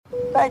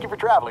Thank you for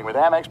traveling with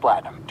Amex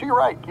Platinum. To your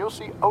right, you'll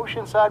see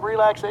oceanside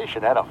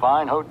relaxation at a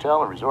fine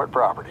hotel and resort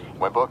property.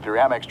 When booked through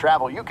Amex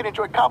Travel, you can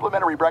enjoy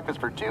complimentary breakfast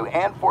for 2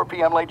 and 4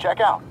 p.m. late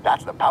checkout.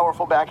 That's the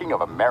powerful backing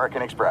of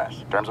American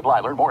Express. Terms apply.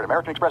 Learn more at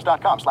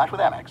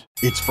americanexpress.com/withAmex.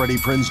 It's Freddie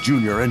Prinze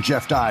Jr. and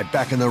Jeff Dye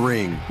back in the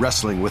ring.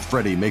 Wrestling with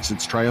Freddie makes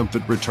its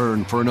triumphant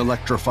return for an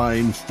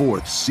electrifying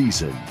 4th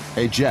season.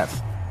 Hey,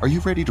 Jeff, are you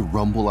ready to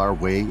rumble our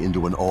way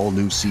into an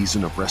all-new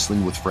season of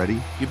Wrestling with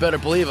Freddie? You better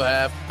believe I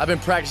have. I've been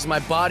practicing my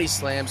body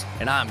slams,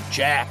 and I'm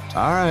jacked.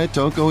 All right,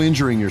 don't go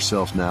injuring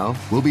yourself now.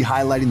 We'll be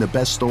highlighting the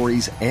best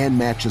stories and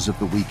matches of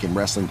the week in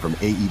wrestling from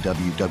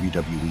AEW,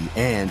 WWE,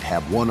 and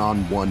have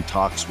one-on-one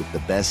talks with the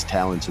best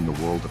talents in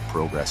the world of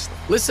pro wrestling.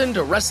 Listen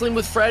to Wrestling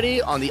with Freddie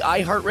on the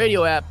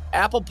iHeartRadio app,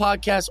 Apple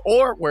Podcasts,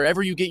 or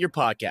wherever you get your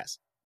podcasts.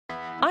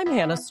 I'm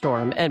Hannah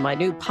Storm, and my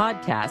new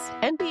podcast,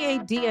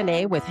 NBA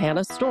DNA with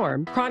Hannah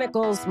Storm,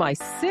 chronicles my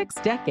 6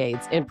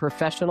 decades in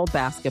professional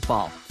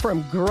basketball.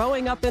 From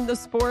growing up in the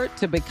sport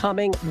to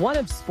becoming one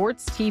of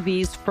sports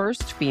TV's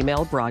first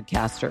female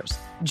broadcasters.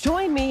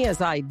 Join me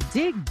as I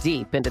dig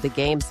deep into the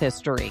game's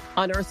history,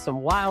 unearth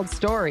some wild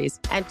stories,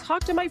 and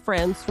talk to my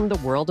friends from the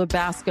world of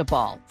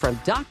basketball, from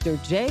Dr.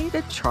 J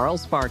to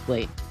Charles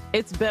Barkley.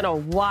 It's been a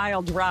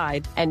wild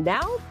ride, and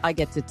now I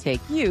get to take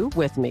you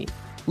with me.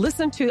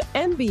 Listen to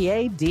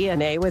NBA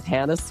DNA with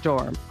Hannah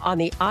Storm on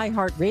the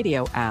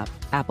iHeartRadio app,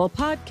 Apple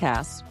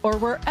Podcasts, or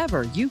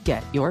wherever you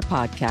get your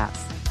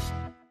podcasts.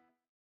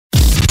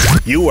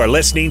 You are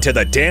listening to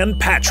The Dan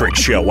Patrick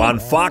Show on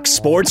Fox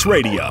Sports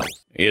Radio.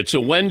 It's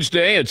a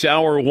Wednesday. It's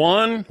hour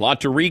 1.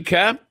 Lot to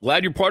recap.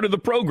 Glad you're part of the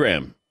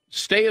program.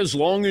 Stay as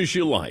long as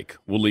you like.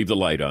 We'll leave the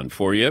light on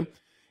for you.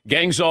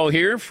 Gang's all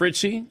here.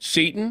 Fritzy,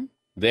 Seton.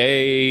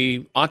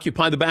 They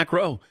occupy the back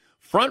row.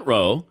 Front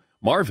row,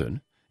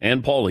 Marvin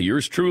and Paulie,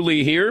 yours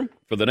truly here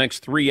for the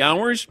next 3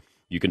 hours.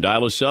 You can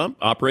dial us up.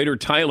 Operator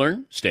Tyler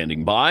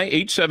standing by,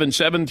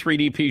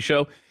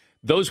 877-3DP-SHOW.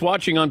 Those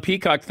watching on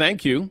Peacock,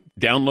 thank you.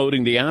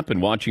 Downloading the app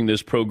and watching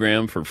this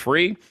program for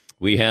free.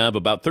 We have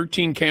about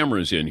 13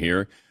 cameras in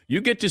here. You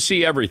get to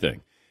see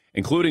everything,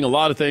 including a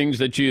lot of things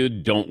that you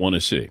don't want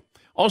to see.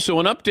 Also,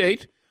 an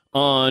update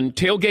on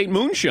Tailgate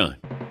Moonshine.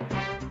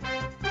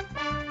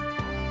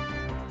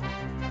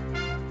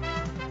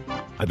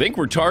 I think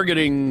we're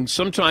targeting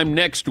sometime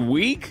next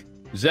week.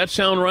 Does that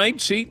sound right,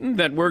 Seton?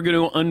 That we're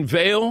going to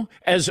unveil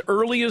as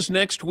early as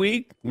next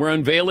week? We're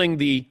unveiling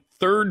the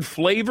 3rd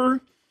flavor?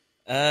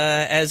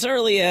 As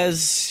early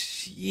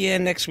as,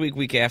 next week,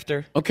 week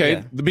after. Okay,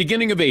 yeah. The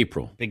beginning of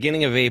April.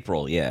 Beginning of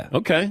April, yeah.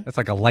 Okay. That's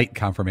like a light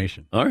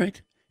confirmation. All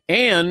right.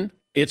 And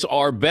it's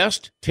our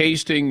best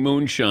tasting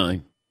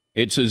moonshine.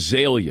 It's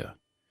azalea.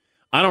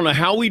 I don't know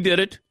how we did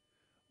it,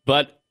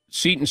 but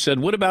Seton said,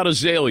 what about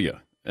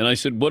azalea? And I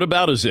said, what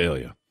about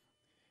azalea?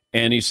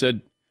 And he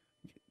said,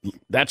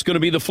 that's going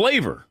to be the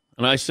flavor.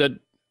 And I said,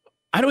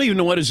 I don't even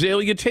know what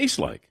azalea tastes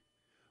like.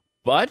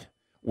 But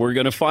we're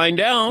going to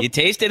find out. You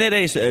tasted it?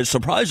 It's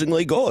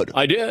surprisingly good.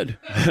 I did.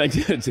 I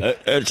did.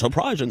 It's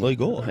surprisingly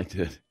good. I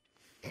did.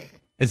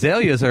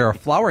 Azaleas are a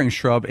flowering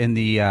shrub in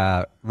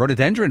the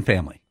rhododendron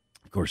family.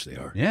 Of course they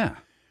are. Yeah.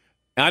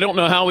 I don't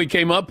know how we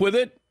came up with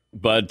it.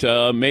 But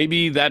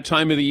maybe that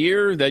time of the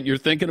year that you're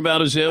thinking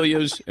about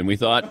azaleas, and we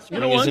thought, you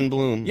know what? in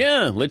bloom.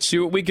 Yeah, let's see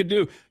what we could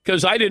do.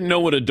 Because I didn't know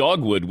what a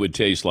dogwood would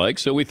taste like,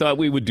 so we thought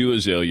we would do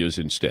azaleas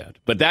instead.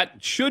 But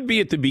that should be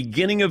at the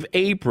beginning of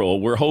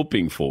April, we're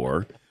hoping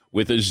for,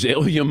 with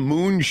azalea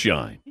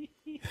moonshine.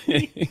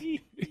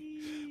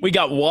 We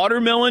got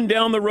watermelon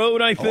down the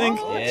road, I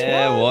think. Oh,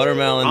 yeah,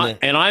 watermelon.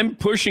 And I'm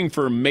pushing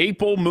for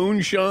maple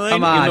moonshine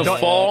Come on, in the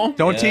fall.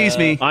 Don't tease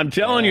me. I'm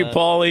telling you,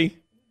 Paulie.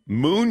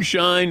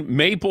 Moonshine,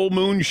 maple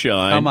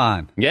moonshine. Come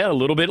on. Yeah, a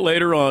little bit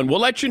later on. We'll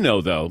let you know,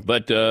 though.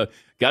 But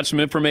got some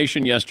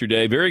information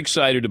yesterday. Very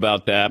excited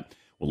about that.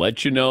 We'll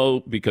let you know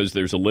because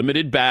there's a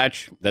limited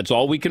batch. That's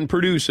all we can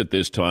produce at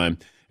this time.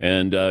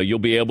 And you'll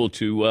be able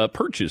to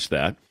purchase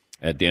that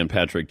at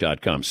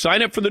danpatrick.com.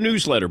 Sign up for the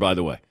newsletter, by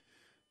the way.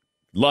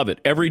 Love it.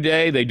 Every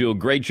day they do a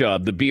great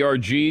job. The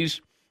BRGs,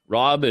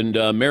 Rob and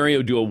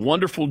Mario do a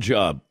wonderful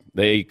job.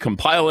 They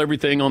compile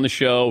everything on the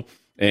show.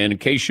 And in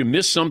case you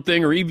missed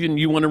something or even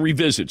you want to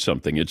revisit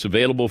something, it's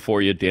available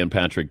for you at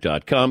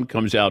danpatrick.com.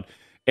 Comes out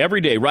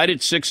every day, right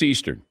at 6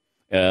 Eastern,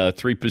 3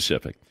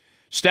 Pacific.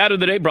 Stat of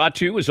the day brought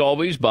to you, as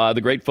always, by the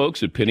great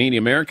folks at Panini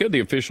America, the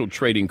official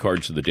trading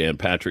cards of the Dan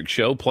Patrick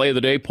Show. Play of the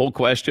day, poll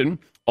question,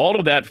 all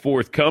of that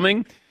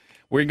forthcoming.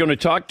 We're going to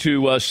talk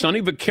to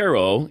Sonny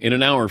Vaccaro in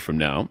an hour from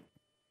now.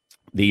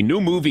 The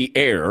new movie,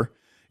 Air,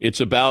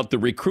 it's about the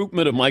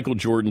recruitment of Michael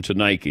Jordan to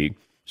Nike.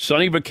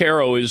 Sonny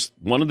Vaccaro is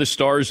one of the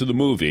stars of the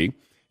movie.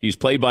 He's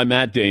played by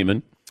Matt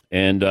Damon,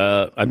 and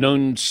I've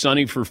known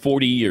Sonny for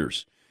 40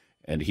 years,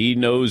 and he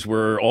knows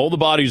where all the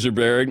bodies are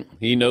buried.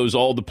 He knows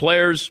all the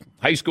players,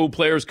 high school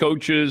players,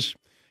 coaches.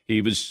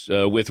 He was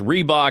with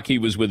Reebok. He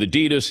was with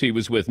Adidas. He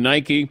was with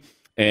Nike.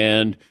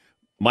 And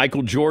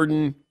Michael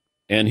Jordan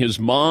and his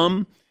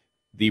mom,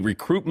 the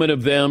recruitment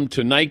of them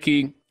to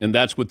Nike, and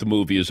that's what the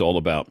movie is all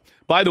about.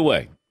 By the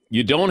way,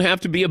 you don't have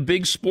to be a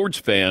big sports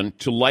fan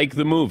to like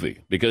the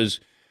movie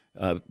because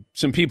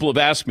some people have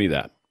asked me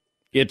that.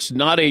 It's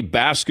not a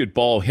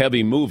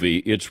basketball-heavy movie.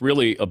 It's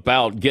really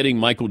about getting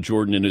Michael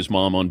Jordan and his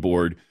mom on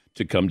board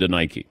to come to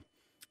Nike.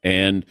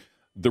 And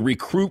the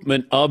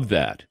recruitment of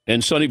that.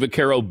 And Sonny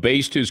Vaccaro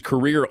based his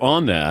career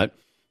on that,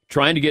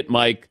 trying to get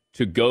Mike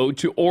to go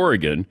to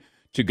Oregon,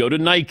 to go to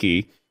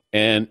Nike,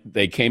 and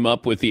they came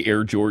up with the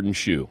Air Jordan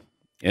shoe.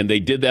 And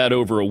they did that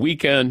over a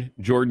weekend.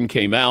 Jordan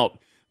came out,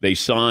 they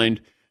signed,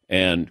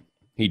 and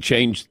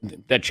changed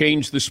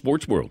the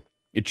sports world.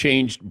 It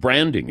changed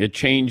branding. It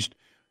changed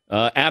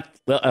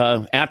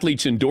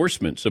athletes'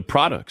 endorsements of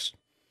products,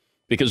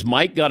 because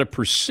Mike got a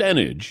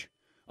percentage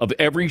of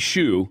every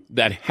shoe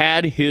that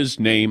had his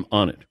name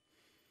on it.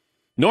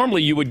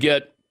 Normally, you would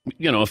get,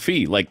 a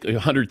fee like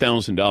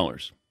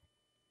 $100,000,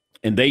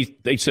 and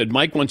they said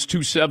Mike wants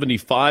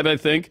 $275,000, I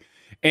think,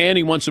 and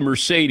he wants a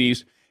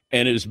Mercedes.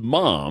 And his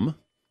mom,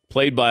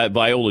 played by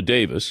Viola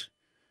Davis,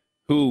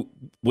 who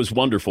was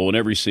wonderful in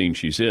every scene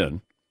she's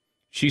in,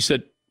 she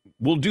said,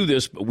 "We'll do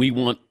this, but we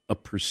want a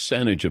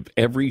percentage of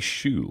every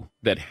shoe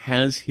that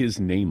has his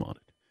name on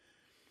it."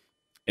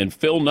 And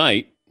Phil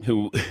Knight,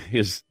 who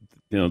is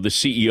the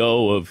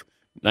CEO of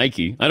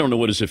Nike, I don't know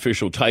what his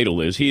official title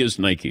is. He is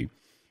Nike.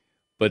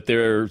 But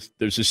there's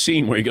a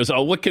scene where he goes,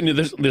 "Oh, what can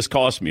this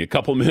cost me?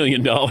 $2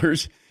 million?"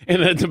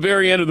 And at the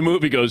very end of the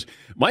movie goes,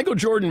 "Michael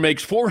Jordan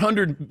makes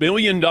 $400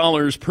 million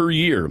per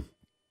year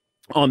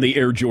on the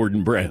Air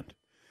Jordan brand."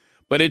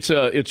 But it's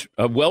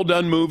a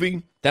well-done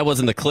movie. That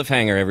wasn't the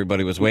cliffhanger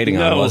everybody was waiting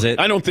on, was it?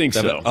 I don't think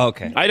so.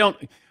 Okay.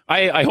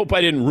 I hope I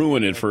didn't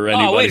ruin it for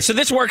anybody. Oh, wait, so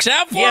this works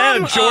out for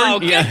him?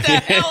 Jordan, Get the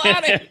hell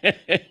out of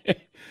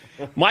it.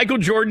 Michael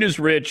Jordan is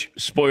rich.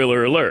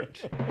 Spoiler alert.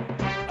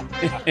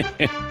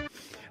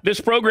 This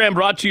program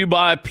brought to you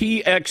by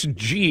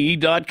PXG.com.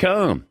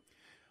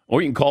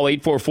 Or you can call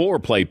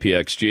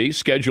 844-PLAY-PXG.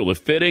 Schedule a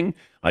fitting.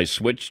 I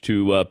switched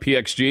to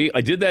PXG.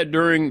 I did that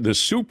during the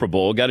Super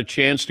Bowl. Got a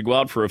chance to go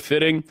out for a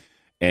fitting.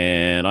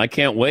 And I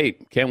can't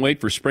wait. Can't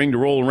wait for spring to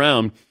roll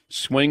around.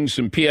 Swing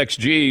some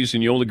PXGs,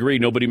 and you'll agree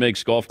nobody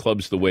makes golf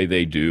clubs the way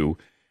they do,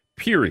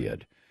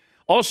 period.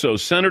 Also,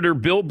 Senator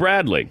Bill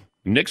Bradley,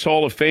 Knicks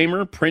Hall of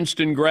Famer,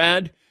 Princeton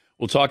grad.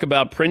 We'll talk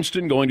about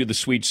Princeton going to the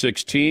Sweet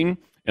 16,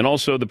 and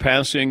also the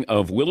passing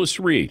of Willis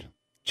Reed,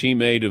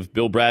 teammate of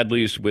Bill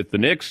Bradley's with the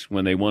Knicks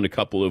when they won a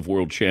couple of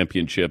world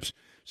championships.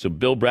 So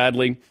Bill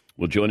Bradley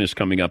will join us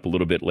coming up a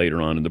little bit later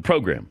on in the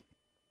program.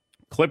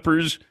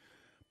 Clippers,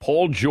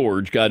 Paul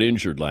George got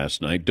injured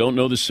last night. Don't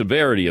know the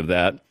severity of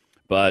that,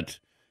 but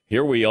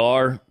here we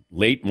are,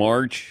 late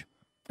March,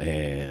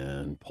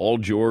 and Paul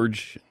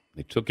George,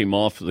 they took him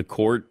off the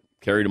court,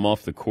 carried him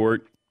off the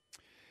court.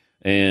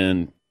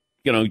 And,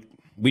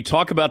 we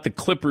talk about the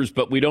Clippers,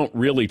 but we don't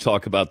really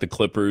talk about the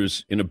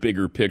Clippers in a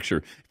bigger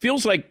picture.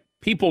 Feels like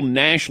people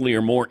nationally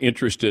are more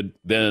interested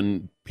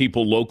than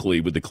people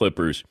locally with the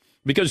Clippers.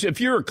 Because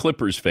if you're a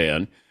Clippers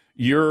fan,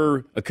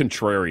 you're a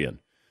contrarian.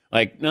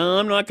 Like, no,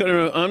 I'm not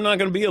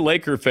gonna be a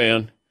Laker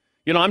fan.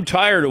 I'm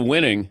tired of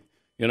winning.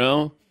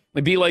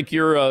 It'd be like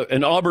you're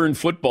an Auburn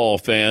football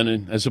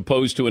fan as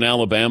opposed to an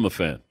Alabama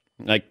fan.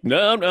 Like,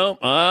 no,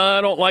 I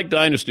don't like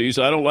dynasties.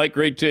 I don't like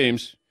great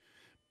teams.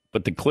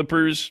 But the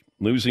Clippers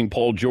losing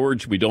Paul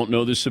George, we don't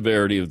know the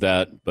severity of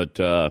that, but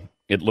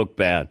it looked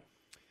bad.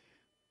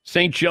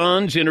 St.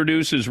 John's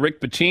introduces Rick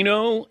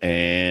Pitino,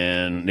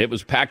 and it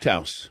was packed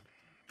house.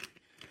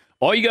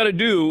 All you got to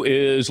do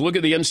is look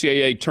at the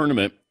NCAA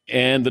tournament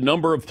and the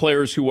number of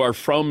players who are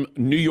from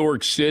New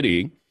York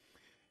City.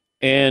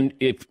 And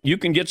if you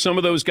can get some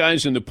of those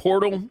guys in the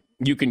portal,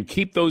 you can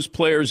keep those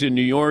players in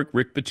New York,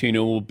 Rick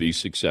Pitino will be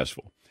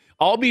successful.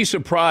 I'll be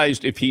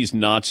surprised if he's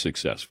not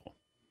successful.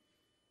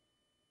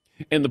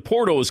 And the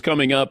portal is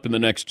coming up in the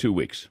next 2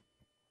 weeks.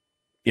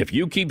 If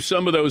you keep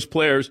some of those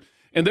players,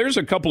 and there's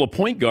a couple of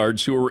point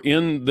guards who are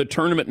in the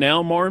tournament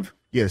now, Marv.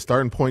 Yeah,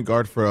 starting point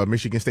guard for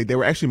Michigan State. They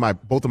were actually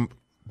both of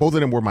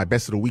them were my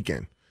best of the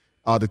weekend.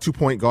 The 2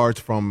 point guards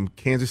from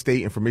Kansas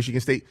State and from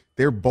Michigan State,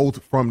 they're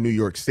both from New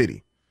York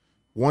City.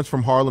 One's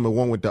from Harlem and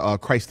one with the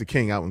Christ the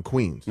King out in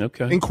Queens.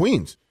 Okay. In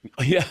Queens.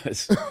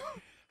 Yes.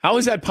 How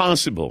is that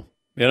possible?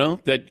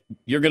 That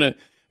you're going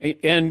to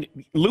 – and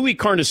Louis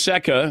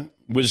Carnesecca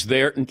was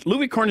there.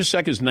 Louis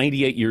Carnesecca is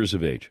 98 years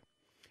of age.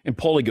 And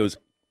Paulie goes,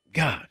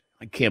 God,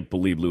 I can't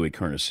believe Louis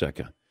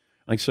Carnesecca.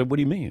 I said, what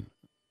do you mean?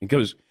 He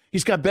goes,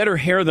 he's got better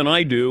hair than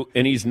I do,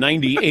 and he's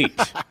 98.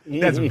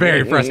 That's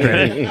very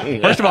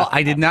frustrating. First of all,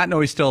 I did not know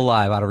he's still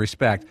alive, out of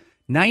respect.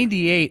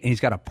 98, and he's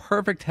got a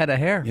perfect head of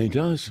hair. He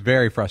does.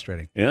 Very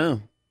frustrating. Yeah.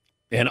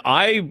 And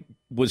I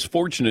was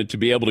fortunate to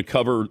be able to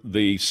cover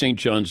the St.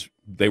 John's.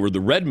 They were the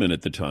Redmen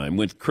at the time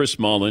with Chris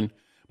Mullen,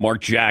 Mark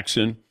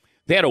Jackson.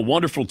 They had a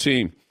wonderful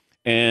team.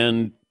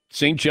 And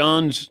St.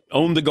 John's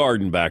owned the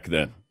Garden back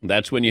then.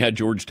 That's when you had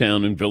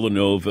Georgetown and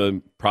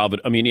Villanova,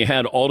 Providence. I mean, you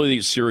had all of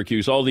these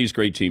Syracuse, all these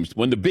great teams.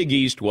 When the Big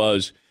East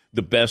was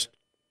the best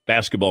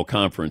basketball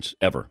conference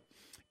ever.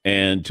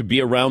 And to be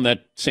around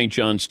that St.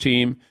 John's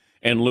team,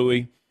 and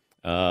Louis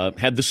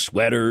had the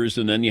sweaters,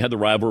 and then you had the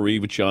rivalry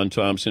with John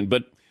Thompson.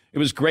 But it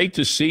was great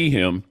to see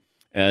him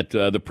at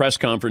the press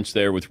conference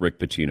there with Rick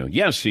Pitino.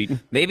 Yes, Seton.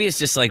 Maybe it's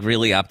just like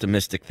really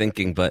optimistic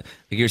thinking, but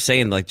like you're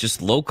saying, like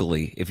just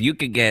locally, if you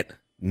could get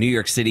New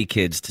York City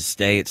kids to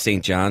stay at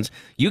St. John's,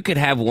 you could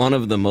have one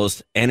of the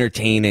most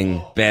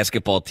entertaining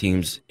basketball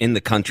teams in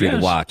the country to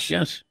watch.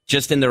 Yes.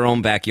 Just in their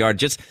own backyard.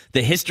 Just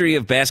the history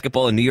of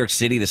basketball in New York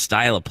City, the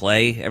style of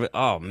play.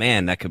 Oh,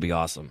 man, that could be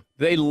awesome.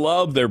 They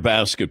love their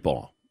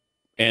basketball.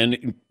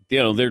 And,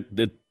 they're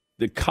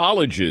the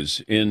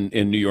colleges in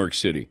New York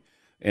City.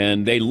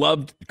 And they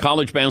loved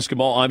college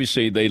basketball.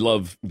 Obviously, they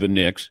love the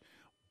Knicks.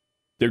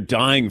 They're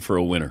dying for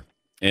a winner.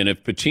 And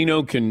if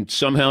Pitino can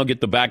somehow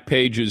get the back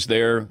pages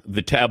there,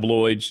 the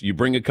tabloids, you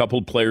bring a couple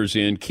of players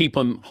in, keep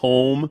them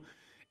home,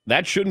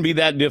 that shouldn't be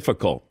that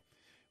difficult.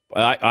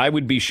 I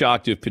would be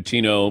shocked if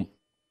Pitino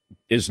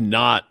is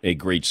not a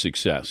great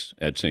success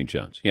at St.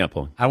 John's. Yeah,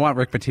 Paul. I want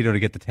Rick Pitino to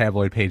get the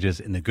tabloid pages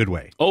in the good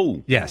way.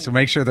 Oh. Yeah, so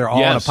make sure they're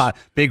all in a pot.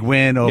 Big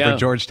win over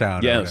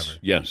Georgetown or whatever.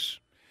 Yes.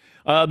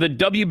 The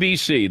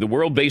WBC, the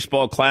World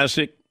Baseball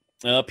Classic,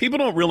 people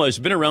don't realize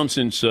it's been around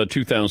since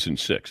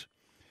 2006.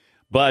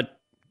 But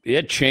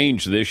it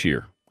changed this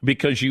year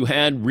because you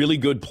had really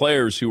good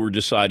players who were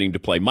deciding to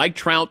play. Mike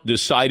Trout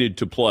decided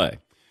to play.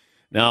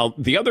 Now,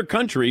 the other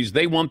countries,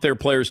 they want their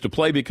players to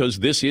play because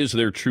this is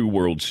their true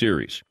World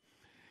Series.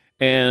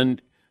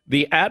 And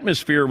the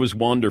atmosphere was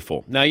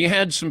wonderful. Now, you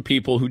had some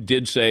people who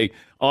did say,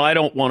 I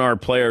don't want our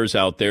players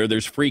out there.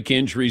 There's freak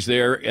injuries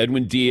there.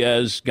 Edwin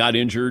Diaz got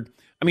injured.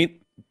 I mean,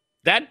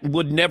 that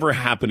would never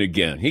happen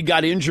again. He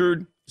got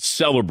injured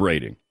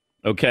celebrating,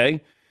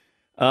 okay?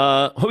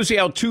 Jose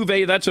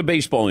Altuve, that's a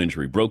baseball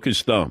injury, broke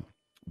his thumb.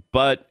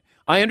 But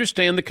I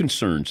understand the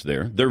concerns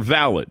there. They're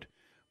valid,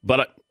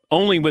 but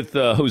only with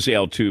Jose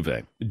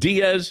Altuve.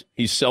 Diaz,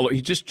 he's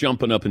just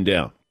jumping up and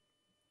down.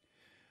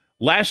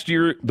 Last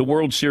year, the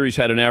World Series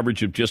had an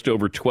average of just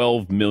over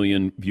 12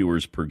 million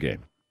viewers per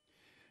game.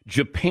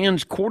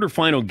 Japan's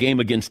quarterfinal game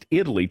against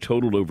Italy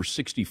totaled over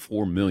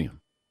 64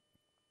 million.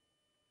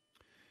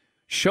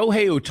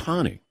 Shohei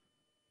Ohtani,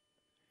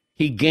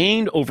 he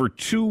gained over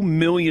 2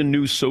 million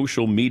new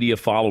social media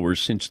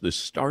followers since the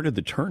start of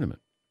the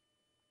tournament.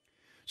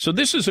 So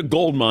this is a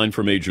gold mine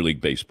for Major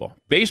League Baseball.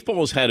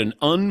 Baseball has had an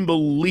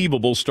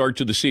unbelievable start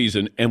to the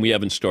season, and we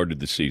haven't started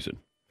the season.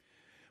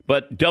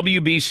 But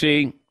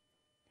WBC,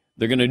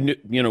 they're going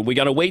to, we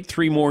got to wait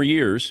 3 more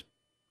years.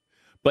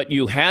 But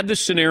you had the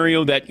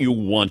scenario that you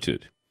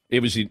wanted. It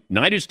was the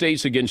United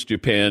States against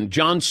Japan.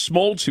 John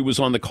Smoltz, who was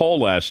on the call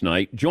last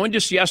night, joined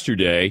us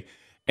yesterday,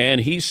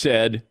 and he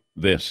said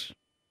this.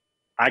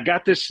 I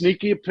got this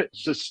sneaky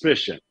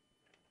suspicion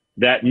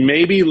that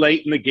maybe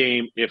late in the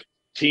game, if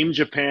Team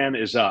Japan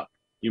is up,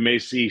 you may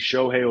see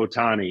Shohei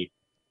Ohtani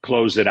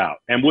close it out.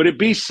 And would it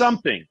be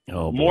something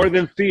more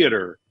than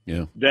theater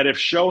that if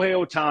Shohei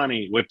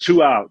Ohtani with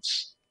 2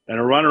 outs and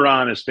a runner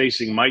on is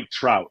facing Mike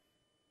Trout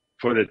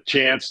for the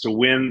chance to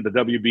win the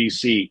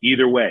WBC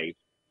either way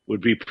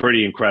would be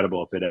pretty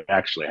incredible if it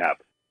actually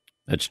happened.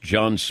 That's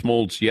John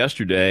Smoltz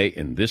yesterday,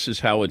 and this is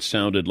how it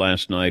sounded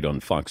last night on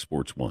Fox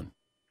Sports 1.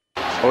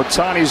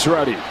 Ohtani's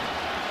ready.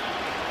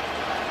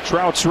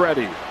 Trout's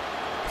ready.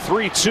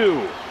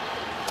 3-2.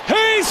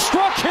 He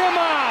struck him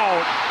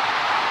out!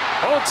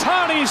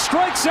 Ohtani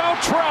strikes out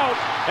Trout,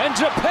 and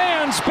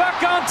Japan's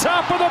back on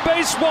top of the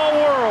baseball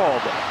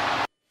world.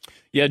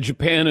 Yeah,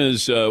 Japan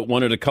has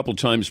won it a couple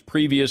times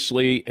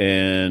previously,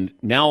 and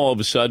now all of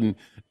a sudden,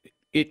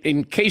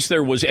 in case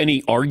there was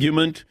any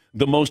argument,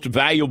 the most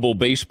valuable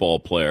baseball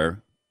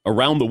player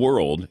around the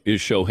world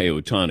is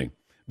Shohei Ohtani.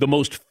 The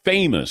most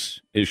famous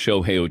is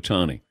Shohei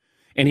Ohtani.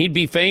 And he'd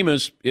be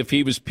famous if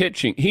he was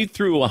pitching. He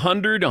threw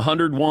 100,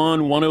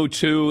 101,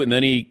 102, and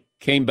then he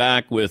came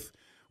back with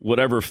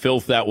whatever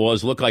filth that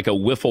was. Looked like a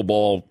wiffle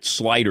ball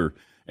slider,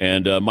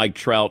 and Mike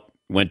Trout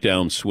went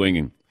down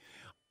swinging.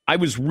 I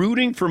was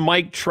rooting for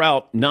Mike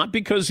Trout, not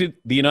because of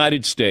the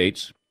United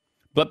States,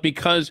 but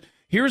because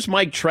here's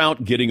Mike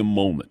Trout getting a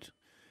moment.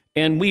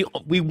 And we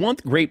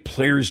want great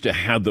players to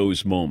have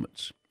those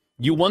moments.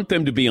 You want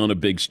them to be on a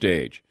big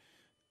stage.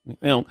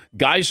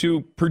 Guys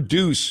who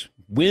produce,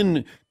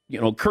 win,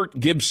 Kurt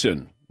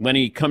Gibson when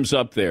he comes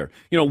up there.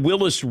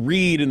 Willis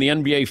Reed in the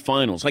NBA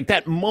Finals. Like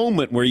that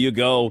moment where you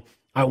go,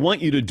 I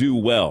want you to do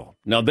well.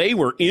 Now, they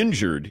were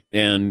injured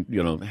and,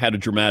 had a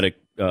dramatic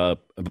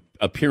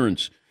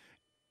appearance.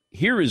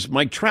 Here is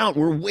Mike Trout.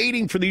 We're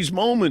waiting for these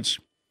moments.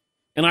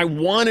 And I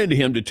wanted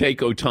him to take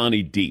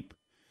Ohtani deep,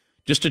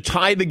 just to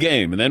tie the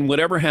game, and then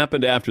whatever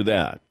happened after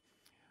that.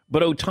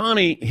 But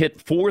Ohtani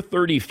hit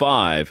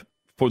 435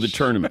 for the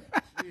tournament.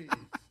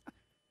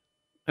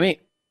 I mean,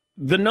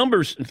 the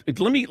numbers,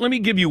 let me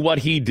give you what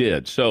he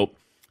did. So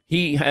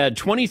he had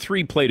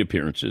 23 plate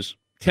appearances,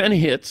 10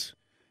 hits,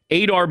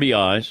 8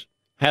 RBIs,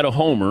 had a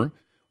homer.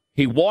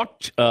 He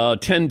walked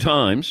 10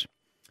 times.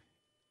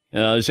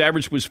 His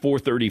average was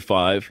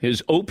 435.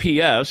 His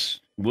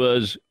OPS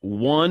was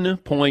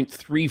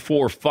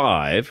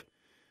 1.345.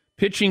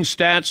 Pitching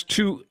stats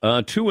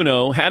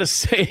 2-0, had a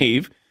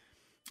save,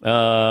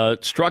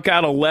 struck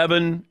out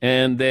 11,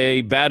 and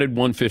they batted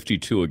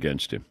 152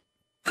 against him.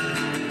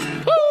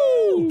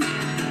 Woo!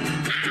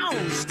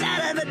 Ow,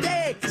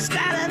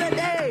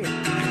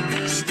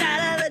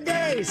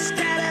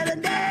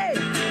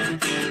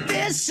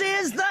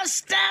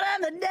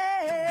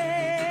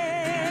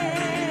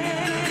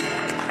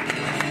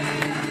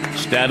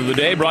 Stat of the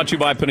day brought to you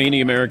by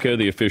Panini America,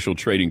 the official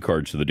trading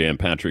cards of the Dan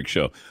Patrick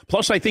Show.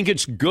 Plus, I think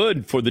it's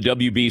good for the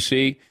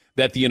WBC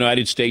that the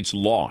United States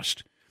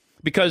lost.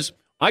 Because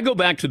I go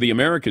back to the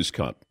America's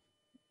Cup.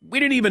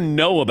 We didn't even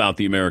know about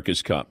the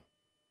America's Cup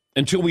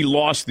until we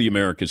lost the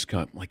America's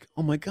Cup. Like,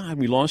 oh my God,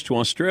 we lost to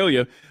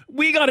Australia.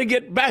 We got to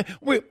get back.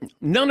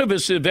 None of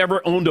us have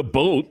ever owned a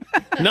boat.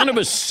 None of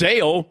us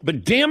sail.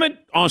 But damn it,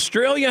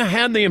 Australia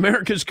had the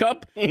America's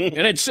Cup,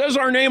 and it says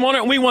our name on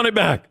it, and we want it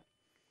back.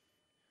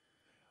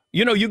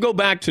 You know, you go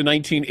back to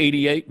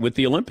 1988 with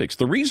the Olympics.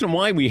 The reason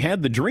why we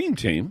had the Dream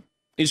Team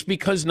is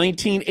because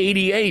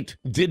 1988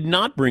 did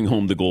not bring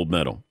home the gold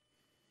medal.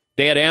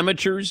 They had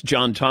amateurs.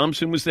 John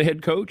Thompson was the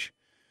head coach.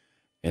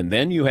 And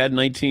then you had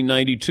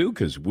 1992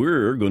 because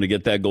we're going to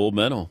get that gold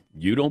medal.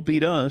 You don't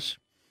beat us.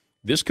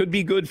 This could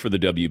be good for the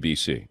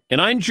WBC.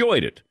 And I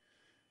enjoyed it.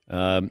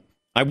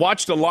 I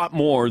watched a lot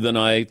more than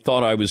I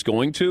thought I was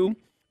going to.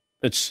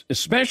 It's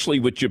especially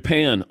with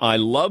Japan. I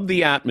love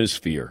the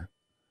atmosphere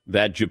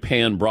that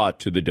Japan brought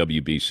to the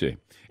WBC.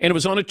 And it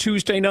was on a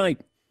Tuesday night.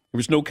 There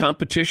was no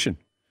competition.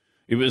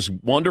 It was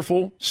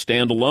wonderful,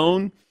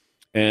 standalone.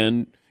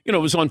 And, you know,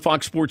 it was on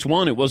Fox Sports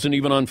 1. It wasn't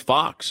even on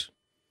Fox.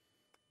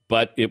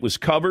 But it was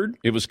covered.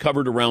 It was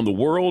covered around the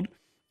world.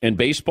 And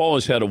baseball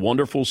has had a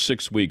wonderful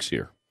 6 weeks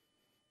here.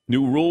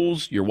 New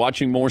rules. You're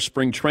watching more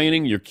spring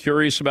training. You're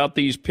curious about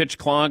these pitch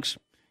clocks,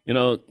 you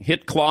know,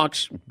 hit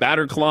clocks,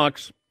 batter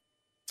clocks.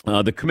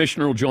 The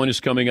commissioner will join us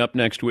coming up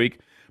next week.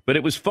 But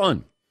it was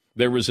fun.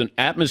 There was an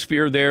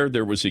atmosphere there.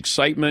 There was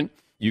excitement.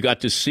 You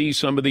got to see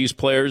some of these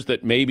players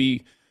that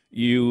maybe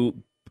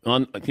you,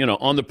 on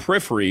the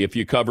periphery, if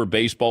you cover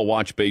baseball,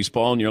 watch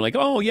baseball, and you're like,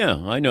 oh, yeah,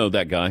 I know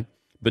that guy.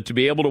 But to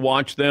be able to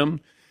watch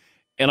them,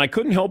 and I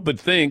couldn't help but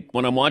think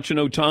when I'm watching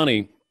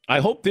Ohtani,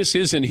 I hope this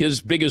isn't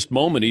his biggest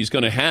moment he's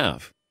going to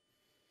have.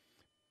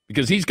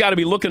 Because he's got to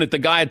be looking at the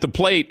guy at the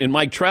plate and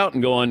Mike Trout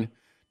and going,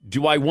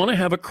 do I want to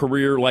have a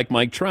career like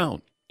Mike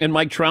Trout? And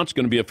Mike Trout's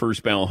going to be a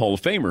first-ballot Hall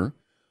of Famer,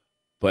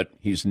 but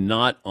he's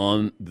not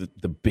on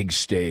the big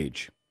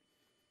stage.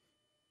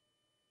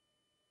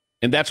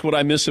 And that's what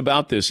I miss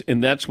about this,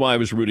 and that's why I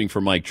was rooting for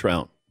Mike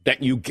Trout,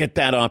 that you get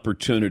that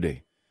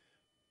opportunity.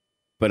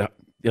 But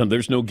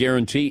there's no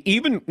guarantee.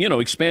 Even,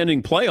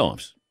 expanding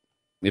playoffs,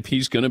 if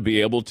he's going to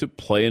be able to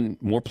play in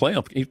more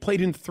playoffs. He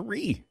played in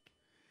 3.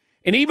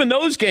 And even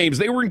those games,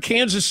 they were in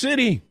Kansas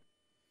City.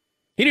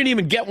 He didn't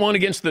even get one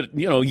against the,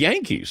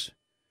 Yankees.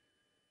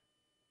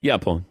 Yeah,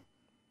 Paul.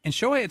 And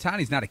Shohei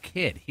Ohtani's not a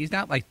kid. He's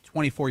not like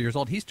 24 years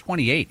old. He's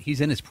 28. He's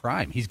in his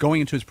prime. He's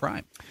going into his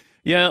prime.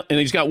 Yeah, and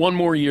he's got one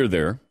more year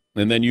there.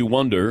 And then you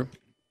wonder,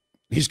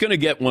 he's going to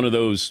get one of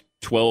those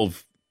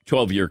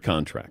 12-year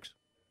contracts,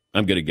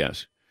 I'm going to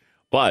guess.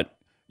 But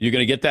you're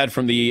going to get that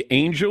from the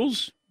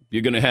Angels.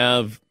 You're going to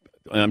have,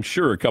 I'm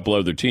sure a couple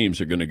other teams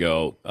are going to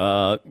go,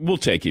 we'll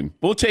take him.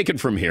 We'll take it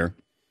from here.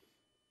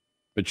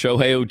 But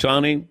Shohei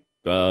Ohtani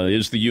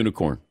is the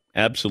unicorn.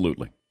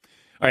 Absolutely.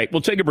 All right,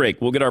 we'll take a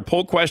break. We'll get our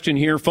poll question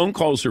here. Phone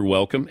calls are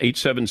welcome,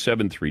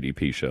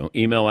 877-3DP-SHOW.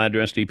 Email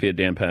address,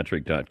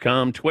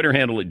 dp@danpatrick.com. Twitter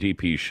handle at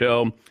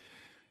DP-SHOW.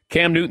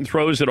 Cam Newton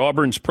throws at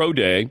Auburn's Pro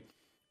Day.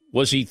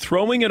 Was he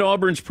throwing at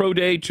Auburn's Pro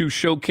Day to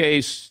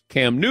showcase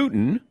Cam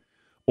Newton,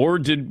 or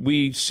did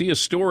we see a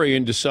story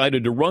and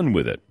decided to run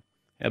with it?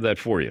 Have that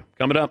for you.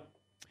 Coming up.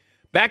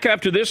 Back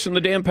after this in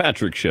the Dan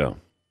Patrick Show.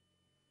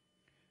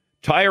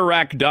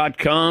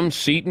 TireRack.com.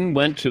 Seton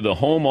went to the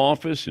home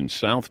office in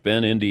South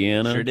Bend,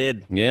 Indiana. Sure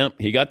did. Yeah,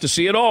 he got to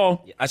see it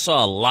all. I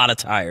saw a lot of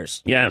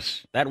tires.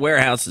 Yes. That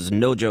warehouse is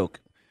no joke.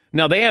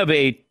 Now, they have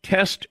a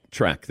test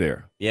track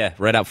there. Yeah,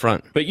 right out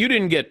front. But you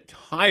didn't get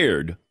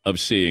tired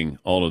of seeing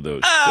all of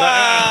those.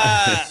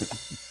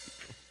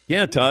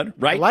 Yeah, Todd,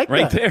 right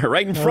there,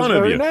 right in front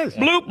of you. Nice.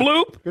 Bloop,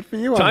 bloop. Good for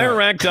you.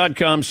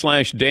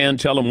 TireRack.com/Dan.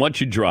 Tell them what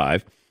you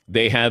drive.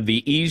 They have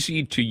the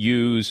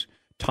easy-to-use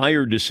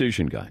tire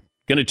decision guide.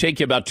 Going to take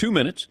you about 2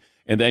 minutes,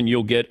 and then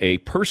you'll get a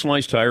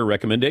personalized tire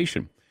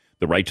recommendation.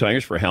 The right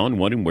tires for how and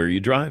when and where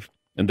you drive.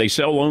 And they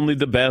sell only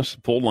the best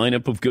full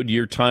lineup of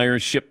Goodyear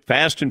tires, shipped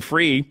fast and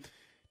free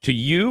to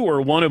you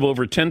or one of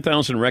over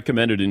 10,000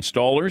 recommended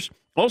installers.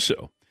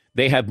 Also,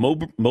 they have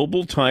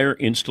mobile tire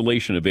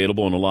installation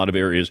available in a lot of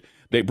areas.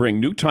 They bring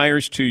new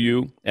tires to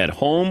you at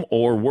home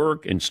or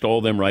work,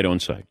 install them right on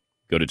site.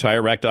 Go to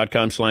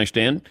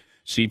TireRack.com/Dan.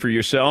 See for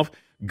yourself.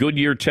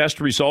 Goodyear test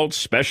results,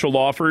 special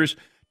offers.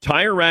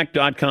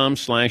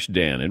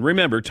 TireRack.com/Dan. And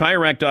remember,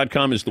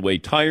 TireRack.com is the way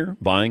tire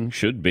buying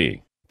should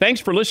be. Thanks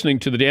for listening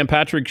to the Dan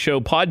Patrick Show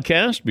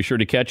podcast. Be sure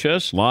to catch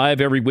us live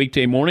every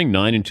weekday morning,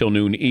 9 until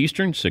noon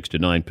Eastern, 6 to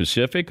 9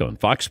 Pacific on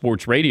Fox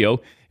Sports Radio.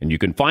 And you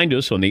can find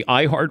us on the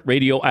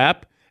iHeartRadio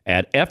app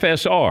at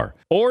FSR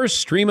or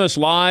stream us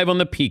live on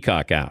the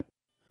Peacock app.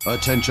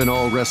 Attention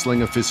all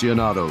wrestling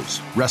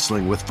aficionados.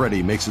 Wrestling with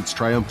Freddie makes its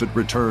triumphant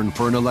return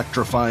for an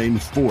electrifying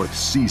 4th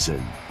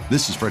season.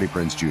 This is Freddie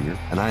Prinze Jr.,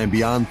 and I am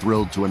beyond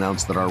thrilled to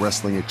announce that our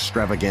wrestling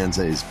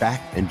extravaganza is back,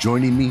 and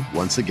joining me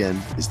once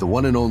again is the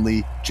one and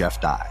only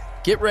Jeff Dye.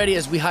 Get ready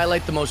as we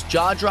highlight the most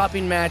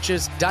jaw-dropping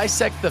matches,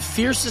 dissect the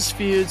fiercest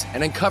feuds,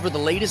 and uncover the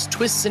latest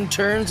twists and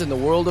turns in the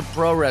world of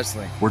pro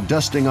wrestling. We're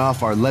dusting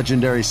off our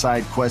legendary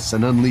side quests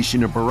and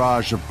unleashing a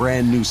barrage of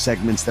brand new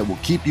segments that will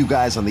keep you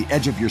guys on the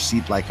edge of your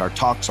seat like our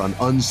talks on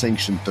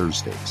Unsanctioned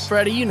Thursdays.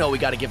 Freddie, you know we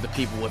got to give the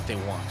people what they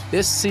want.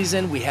 This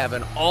season, we have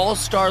an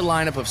all-star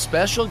lineup of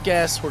special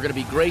guests who are going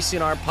to be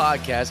gracing our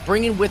podcast,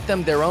 bringing with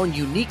them their own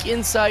unique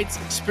insights,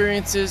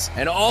 experiences,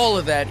 and all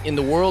of that in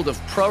the world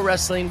of pro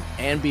wrestling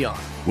and beyond.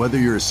 Whether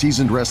you're a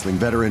seasoned wrestling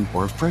veteran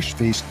or a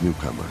fresh-faced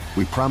newcomer,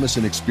 we promise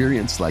an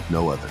experience like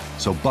no other.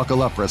 So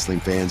buckle up,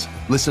 wrestling fans.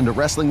 Listen to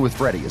Wrestling with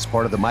Freddie as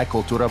part of the My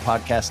Cultura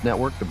Podcast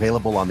Network,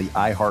 available on the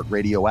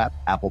iHeartRadio app,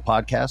 Apple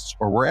Podcasts,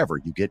 or wherever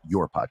you get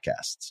your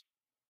podcasts.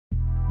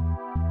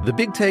 The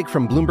Big Take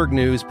from Bloomberg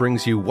News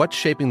brings you what's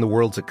shaping the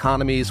world's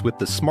economies with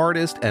the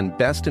smartest and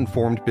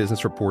best-informed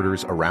business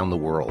reporters around the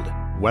world.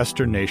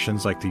 Western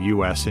nations like the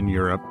U.S. and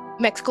Europe.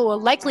 Mexico will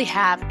likely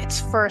have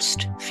its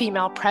first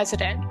female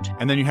president.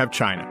 And then you have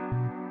China.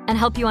 And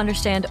help you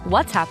understand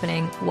what's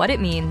happening, what it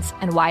means,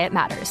 and why it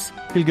matters.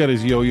 He'll get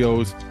his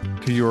yo-yos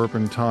to Europe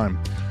in time.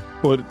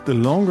 But the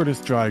longer this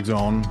drags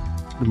on,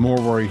 the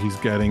more worry he's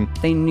getting.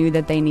 They knew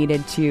that they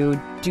needed to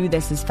do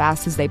this as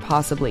fast as they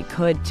possibly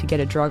could to get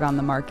a drug on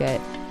the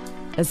market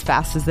as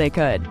fast as they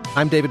could.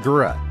 I'm David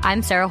Gura.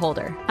 I'm Sarah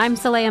Holder. I'm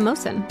Saleha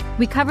Mohsen.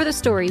 We cover the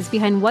stories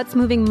behind what's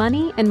moving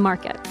money and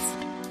markets.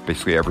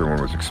 Basically,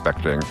 everyone was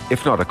expecting,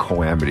 if not a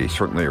calamity,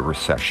 certainly a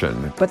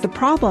recession. But the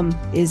problem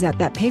is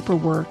that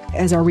paperwork,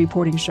 as our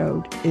reporting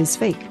showed, is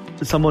fake.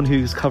 As someone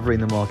who's covering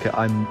the market,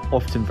 I'm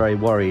often very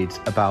worried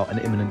about an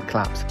imminent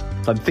collapse.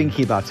 So I'm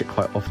thinking about it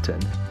quite often.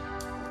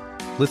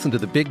 Listen to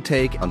The Big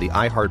Take on the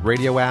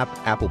iHeartRadio app,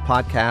 Apple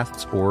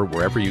Podcasts, or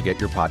wherever you get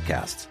your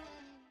podcasts.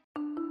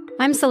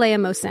 I'm Saleha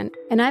Mohsen,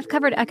 and I've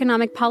covered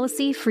economic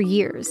policy for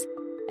years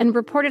and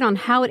reported on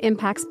how it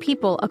impacts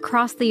people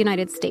across the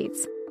United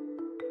States.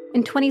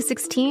 In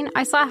 2016,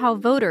 I saw how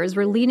voters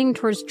were leaning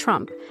towards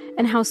Trump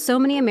and how so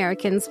many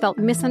Americans felt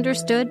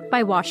misunderstood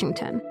by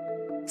Washington.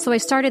 So I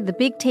started the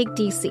Big Take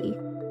DC.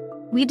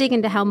 We dig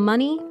into how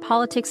money,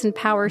 politics, and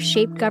power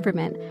shape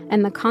government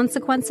and the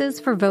consequences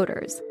for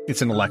voters.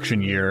 It's an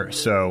election year,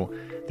 so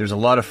there's a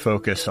lot of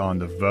focus on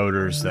the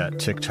voters that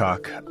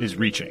TikTok is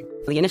reaching.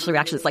 The initial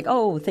reaction is like,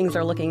 oh, things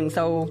are looking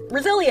so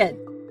resilient.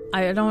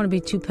 I don't want to be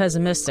too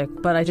pessimistic,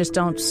 but I just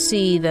don't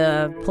see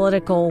the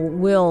political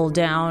will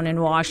down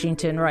in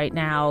Washington right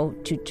now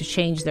to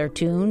change their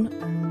tune.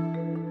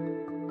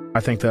 I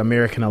think the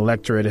American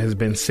electorate has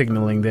been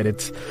signaling that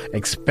it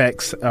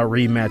expects a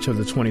rematch of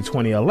the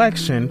 2020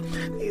 election.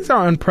 These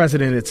are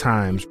unprecedented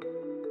times.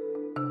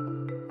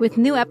 With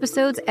new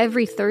episodes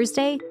every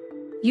Thursday,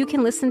 you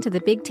can listen to the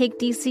Big Take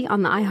DC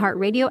on the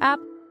iHeartRadio app,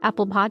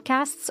 Apple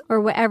Podcasts, or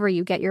wherever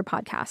you get your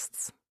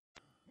podcasts.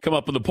 Come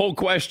up with a poll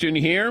question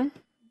here.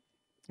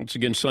 Once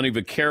again, Sonny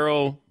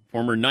Vaccaro,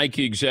 former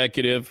Nike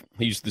executive.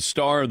 He's the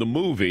star of the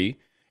movie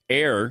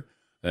Air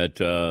that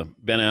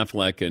Ben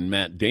Affleck and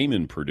Matt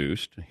Damon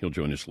produced. He'll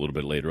join us a little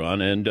bit later on.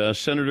 And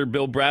Senator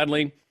Bill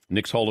Bradley,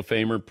 Knicks Hall of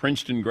Famer,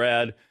 Princeton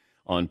grad,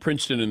 on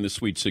Princeton in the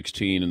Sweet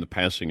 16 and the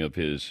passing of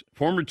his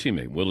former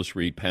teammate, Willis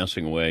Reed,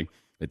 passing away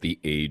at the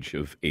age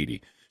of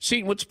 80.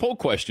 Seton, what's the poll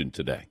question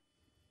today?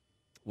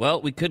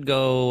 Well, we could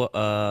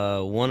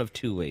go one of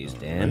two ways,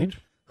 Dan. Right.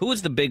 Who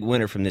was the big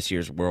winner from this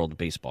year's World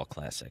Baseball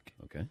Classic?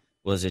 Okay.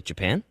 Was it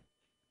Japan?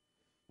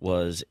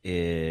 Was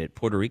it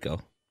Puerto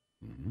Rico?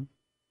 Mm-hmm.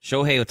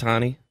 Shohei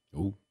Ohtani?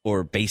 Ooh.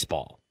 Or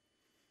baseball?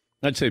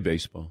 I'd say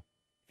baseball.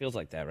 Feels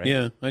like that, right?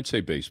 Yeah, I'd say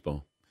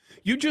baseball.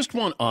 You just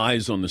want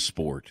eyes on the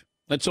sport.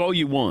 That's all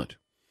you want.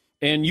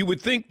 And you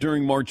would think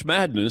during March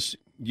Madness,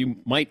 you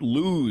might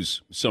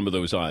lose some of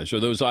those eyes,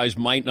 or those eyes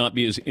might not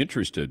be as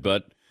interested.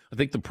 But I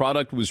think the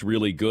product was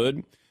really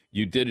good.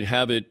 You did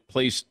have it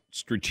placed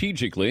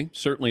strategically,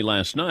 certainly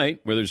last night,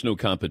 where there's no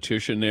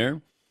competition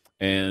there.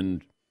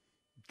 And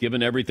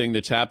given everything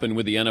that's happened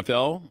with the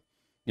NFL,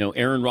 you know,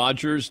 Aaron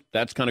Rodgers,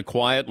 that's kind of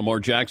quiet. Lamar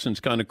Jackson's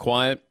kind of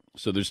quiet.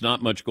 So there's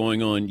not much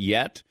going on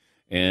yet.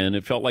 And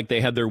it felt like they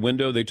had their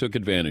window. They took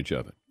advantage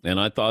of it. And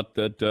I thought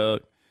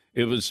that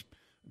it was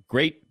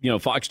great. You know,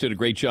 Fox did a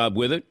great job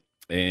with it.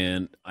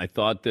 And I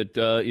thought that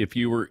if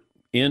you were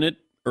in it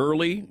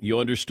early, you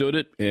understood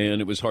it,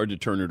 and it was hard to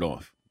turn it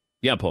off.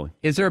 Yeah, Paulie.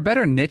 Is there a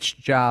better niche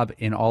job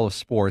in all of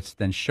sports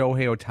than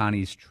Shohei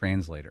Ohtani's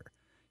translator?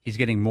 He's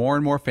getting more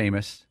and more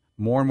famous,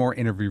 more and more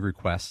interview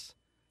requests,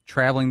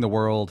 traveling the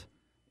world.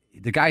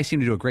 The guy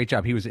seemed to do a great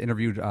job. He was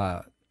interviewed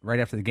right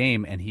after the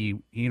game, and he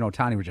and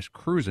Ohtani were just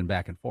cruising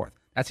back and forth.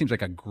 That seems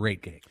like a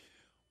great gig.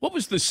 What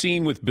was the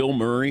scene with Bill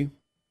Murray?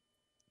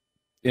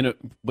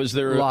 Was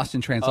there Lost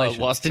in Translation?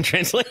 Lost in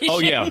Translation. Oh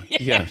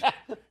yeah.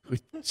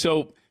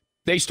 So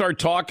they start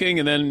talking,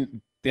 and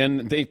then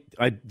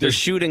they're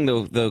shooting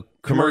the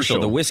commercial,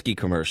 the whiskey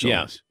commercial.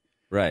 Yes,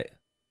 right.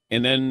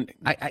 And then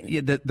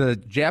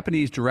the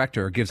Japanese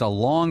director gives a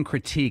long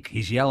critique.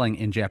 He's yelling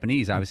in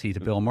Japanese, obviously, to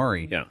Bill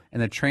Murray. Yeah.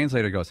 And the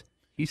translator goes,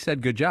 "He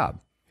said good job."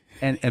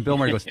 And Bill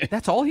Murray goes,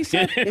 that's all he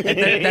said?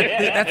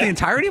 That's the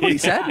entirety of what he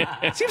said?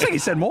 It seems like he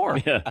said more.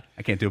 Yeah.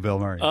 I can't do Bill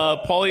Murray.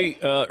 Paulie,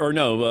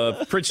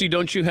 Fritzy,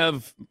 don't you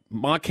have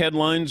mock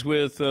headlines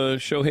with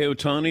Shohei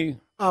Ohtani?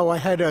 Oh, I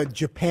had a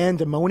Japan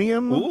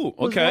demonium. Ooh,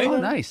 okay. Oh,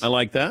 nice. I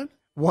like that.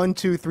 1,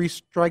 2, 3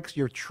 strikes,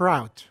 you're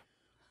trout.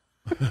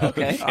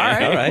 Okay. All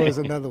right. Was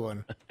another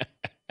one.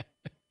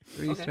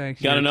 3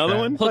 strikes. Got another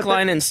one? Hook,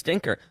 line, and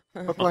stinker.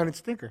 Hook, line, and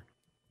stinker.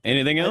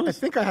 Anything else? I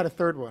think I had a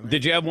third one.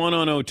 Did you have one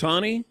on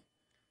Ohtani?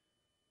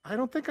 I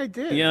don't think I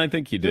did. Yeah, I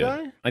think you did. Did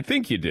I? I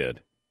think you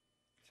did.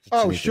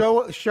 Oh,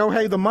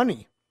 Shohei the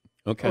money.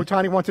 Okay.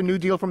 Ohtani wants a new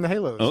deal from the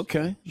Halos.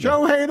 Okay.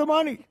 Shohei the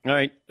money. All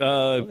right.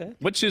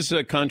 What's his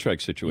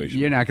contract situation?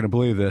 You're not going to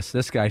believe this.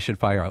 This guy should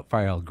file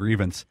a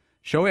grievance.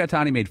 Shohei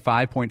Ohtani made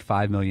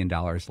 $5.5 million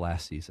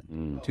last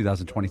season,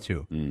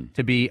 2022,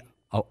 to be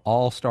an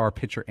all-star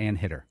pitcher and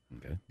hitter.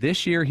 Okay.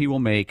 This year he will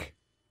make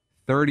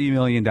 $30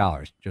 million,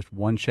 just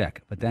one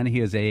check. But then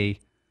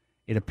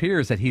it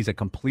appears that he's a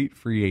complete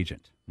free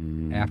agent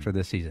after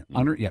this season.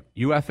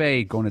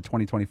 UFA going to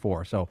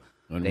 2024. So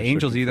the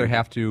Angels either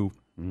have to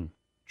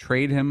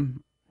trade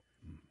him.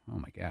 Oh,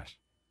 my gosh.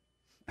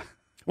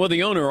 Well,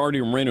 the owner,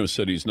 Artie Moreno,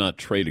 said he's not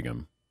trading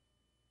him.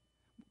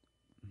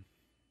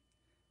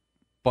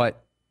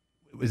 But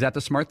is that the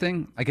smart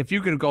thing? Like, if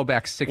you could go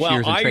back 6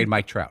 years and trade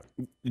Mike Trout.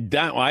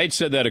 I had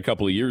said that a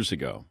couple of years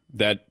ago,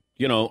 that,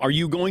 are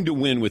you going to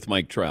win with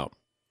Mike Trout?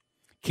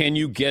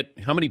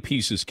 How many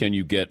pieces can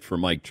you get for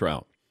Mike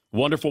Trout?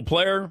 Wonderful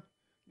player,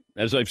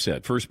 as I've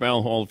said, first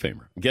ballot Hall of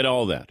Famer. Get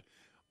all that.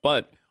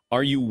 But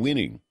are you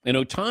winning? And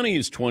Ohtani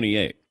is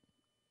 28.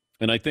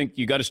 And I think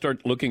you got to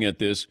start looking at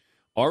this.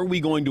 Are we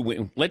going to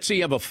win? Let's say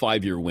you have a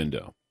 5-year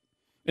window.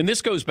 And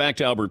this goes back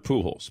to Albert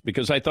Pujols,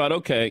 because I thought,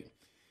 okay,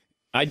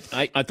 I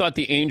thought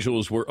the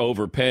Angels were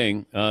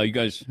overpaying. You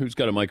guys, who's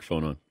got a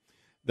microphone on?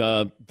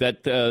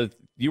 That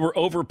you were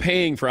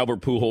overpaying for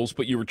Albert Pujols,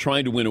 but you were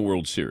trying to win a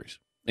World Series.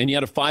 And you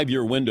had a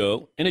 5-year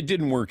window, and it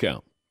didn't work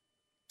out.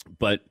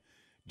 But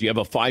do you have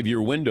a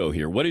 5-year window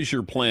here? What is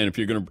your plan if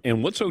you're going to –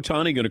 and what's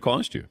Ohtani going to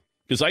cost you?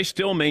 Because I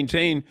still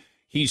maintain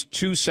he's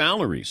 2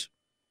 salaries.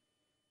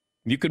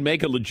 You could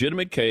make a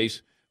legitimate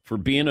case for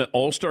being an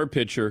all-star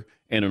pitcher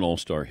and an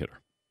all-star hitter.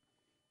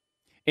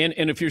 And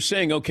if you're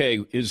saying, okay,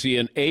 is he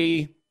an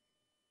A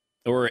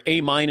or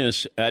A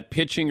minus at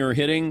pitching or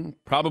hitting?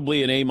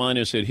 Probably an A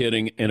minus at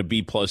hitting and a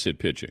B plus at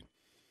pitching.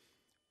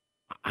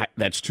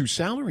 That's 2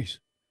 salaries.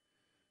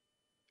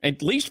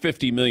 At least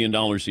 $50 million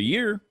a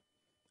year.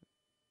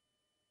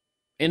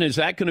 And is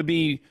that going to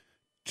be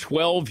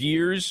 12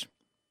 years,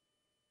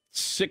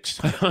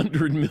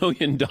 $600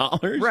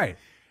 million? Right.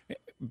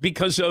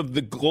 Because of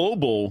the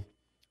global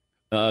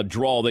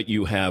draw that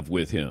you have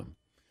with him.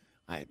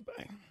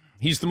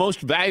 He's the most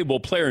valuable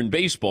player in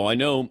baseball. I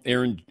know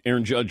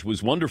Aaron Judge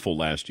was wonderful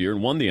last year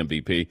and won the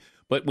MVP.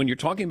 But when you're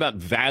talking about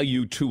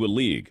value to a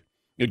league,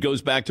 it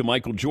goes back to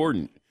Michael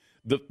Jordan.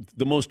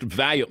 The most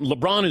valuable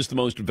LeBron is the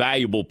most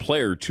valuable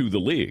player to the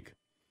league.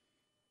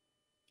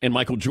 And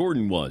Michael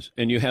Jordan was.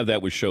 And you have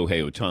that with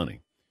Shohei Ohtani.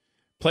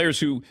 Players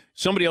who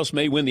somebody else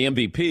may win the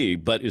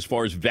MVP, but as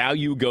far as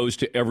value goes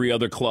to every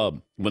other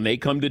club, when they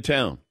come to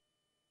town,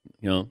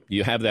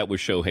 you have that with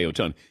Shohei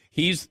Ohtani.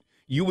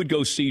 You would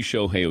go see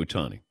Shohei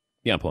Ohtani.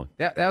 Yeah, Paul.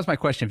 That was my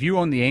question. If you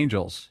own the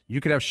Angels, you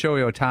could have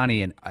Shohei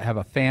Ohtani and have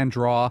a fan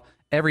draw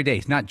every day.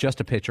 He's not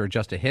just a pitcher,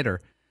 just a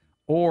hitter.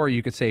 Or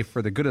you could say,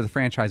 for the good of the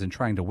franchise and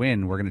trying to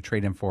win, we're going to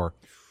trade him for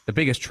the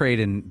biggest trade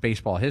in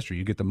baseball history.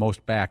 You get the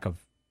most back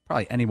of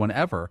probably anyone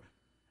ever.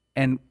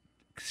 And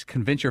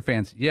convince your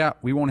fans,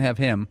 we won't have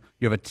him.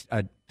 You have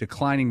a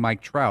declining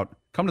Mike Trout.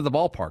 Come to the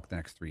ballpark the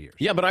next 3 years.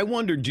 Yeah, but I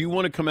wonder, do you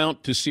want to come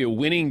out to see a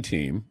winning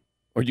team,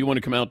 or do you want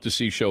to come out to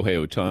see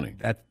Shohei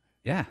Ohtani?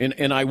 Yeah.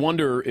 And I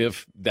wonder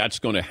if that's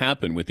going to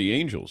happen with the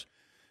Angels.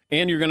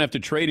 And you're going to have to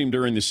trade him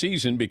during the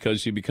season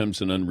because he becomes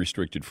an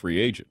unrestricted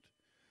free agent.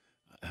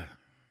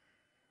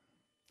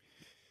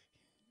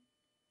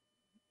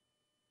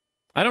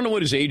 I don't know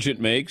what his agent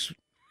makes.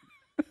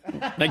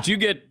 Like, do you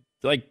get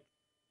like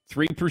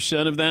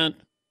 3% of that?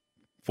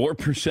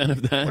 4%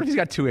 of that? What if he's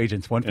got 2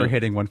 agents, one for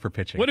hitting, one for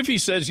pitching? What if he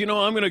says, I'm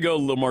going to go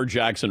Lamar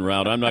Jackson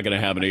route. I'm not going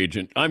to have an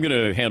agent. I'm going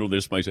to handle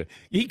this myself.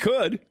 He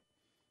could.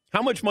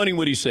 How much money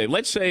would he save?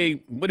 Let's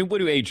say, what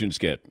do agents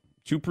get?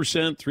 2%,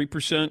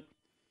 3%?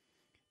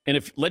 And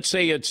if, let's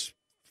say it's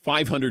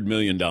 $500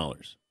 million. That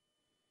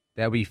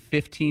would be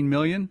 $15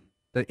 million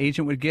the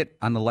agent would get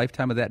on the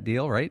lifetime of that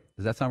deal, right?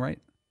 Does that sound right?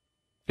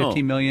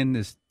 $15 million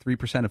is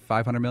 3% of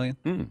 $500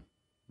 million?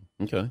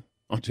 Okay.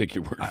 I'll take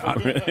your word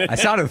for it. I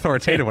sounded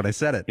authoritative when I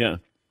said it. Yeah.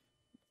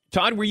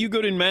 Todd, were you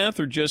good in math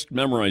or just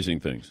memorizing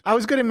things? I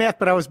was good in math,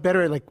 but I was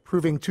better at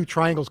proving 2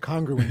 triangles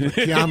congruent, like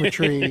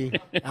geometry,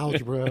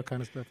 algebra,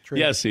 kind of stuff.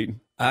 Yes,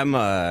 Eaton. I'm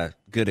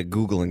good at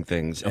Googling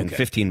things, and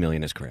 $15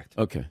 million is correct.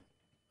 Okay.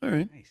 All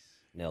right. Nice.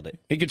 Nailed it.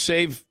 He could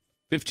save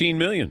 $15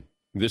 million.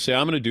 Just say,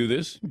 I'm going to do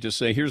this. Just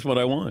say, here's what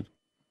I want.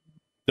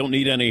 Don't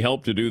need any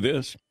help to do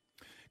this.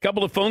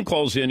 Couple of phone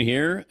calls in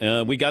here.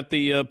 We got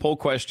the poll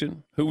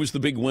question. Who was the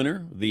big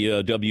winner,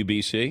 the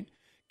WBC?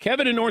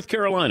 Kevin in North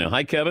Carolina.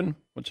 Hi, Kevin.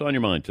 What's on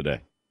your mind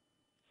today?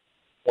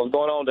 What's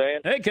going on,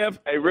 Dan? Hey, Kev.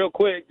 Hey, real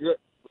quick,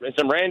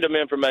 some random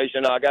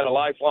information. I got a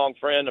lifelong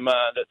friend of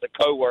mine that's a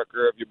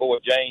coworker of your boy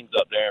James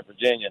up there in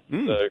Virginia.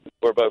 So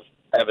we're both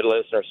avid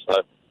listeners.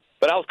 So.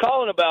 But I was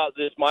calling about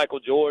this Michael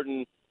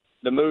Jordan,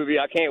 the movie.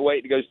 I can't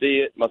wait to go see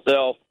it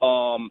myself.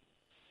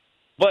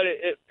 But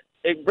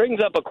it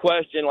brings up a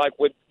question, like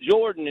with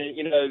Jordan,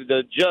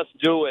 the just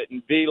do it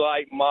and be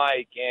like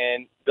Mike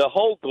and the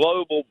whole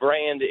global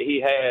brand that he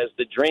has,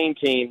 the dream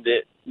team,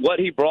 that what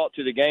he brought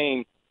to the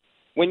game.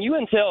 When you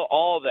entail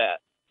all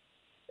that,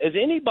 has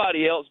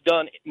anybody else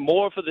done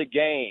more for the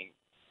game,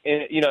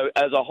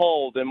 as a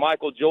whole than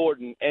Michael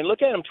Jordan? And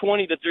look at him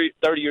 20 to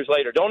 30 years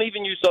later. Don't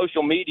even use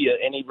social media,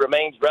 and he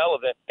remains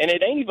relevant. And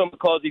it ain't even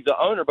because he's an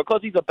owner, because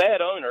he's a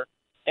bad owner,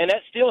 and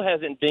that still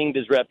hasn't dinged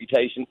his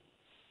reputation.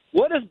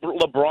 What is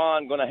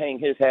LeBron going to hang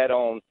his hat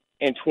on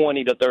in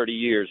 20 to 30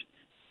 years?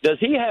 Does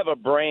he have a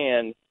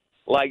brand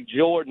like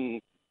Jordan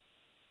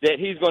that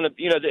he's going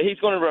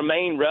to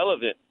remain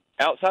relevant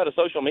outside of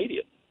social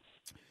media?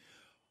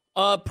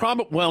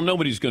 Well,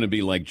 nobody's going to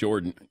be like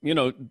Jordan.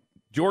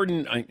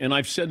 Jordan, and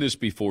I've said this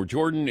before,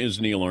 Jordan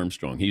is Neil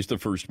Armstrong. He's the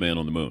first man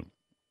on the moon.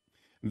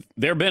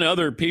 There have been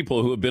other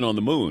people who have been on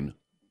the moon,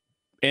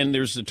 and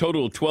there's a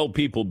total of 12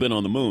 people been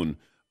on the moon,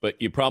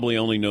 but you probably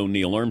only know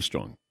Neil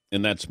Armstrong,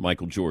 and that's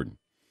Michael Jordan.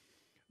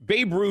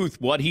 Babe Ruth,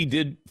 what he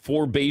did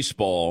for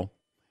baseball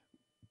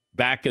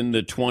back in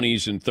the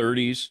 20s and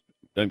 30s,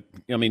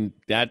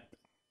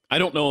 I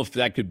don't know if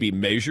that could be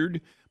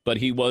measured, but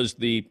he was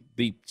the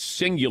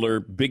singular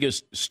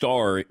biggest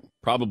star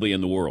probably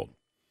in the world,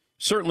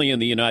 certainly in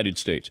the United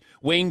States.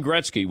 Wayne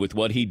Gretzky with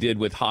what he did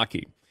with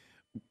hockey.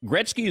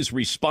 Gretzky is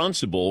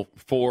responsible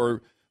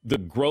for the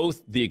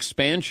growth, the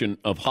expansion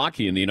of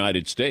hockey in the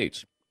United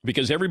States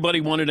because everybody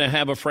wanted to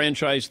have a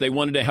franchise. They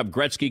wanted to have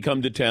Gretzky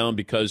come to town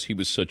because he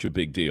was such a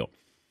big deal.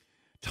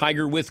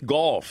 Tiger with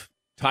golf.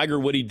 Tiger,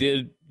 what he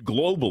did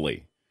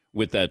globally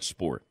with that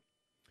sport.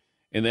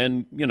 And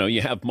then,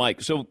 you have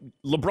Mike. So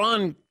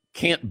LeBron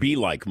can't be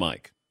like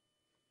Mike.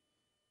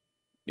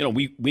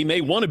 We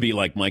may want to be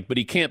like Mike, but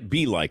he can't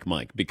be like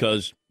Mike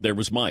because there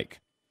was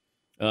Mike.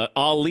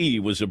 Ali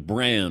was a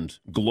brand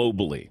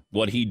globally,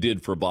 what he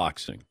did for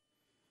boxing.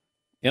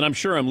 And I'm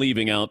sure I'm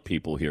leaving out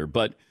people here,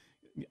 but,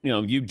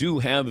 you do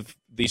have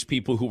these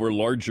people who are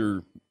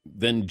larger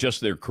than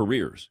just their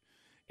careers.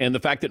 And the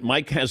fact that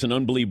Mike has an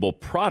unbelievable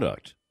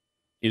product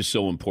is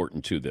so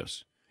important to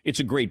this.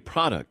 It's a great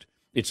product.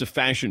 It's a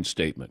fashion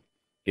statement.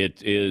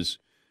 It is...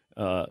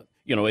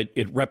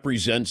 it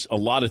represents a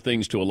lot of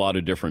things to a lot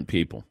of different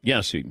people.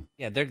 Yes, Eden.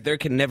 Yeah, there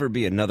can never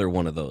be another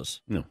one of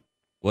those. No.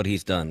 What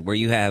he's done, where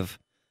you have,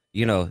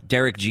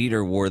 Derek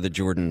Jeter wore the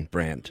Jordan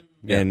brand,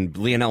 and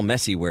Lionel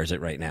Messi wears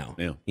it right now.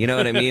 Yeah. You know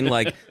what I mean?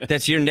 Like,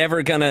 you're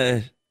never going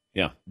to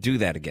do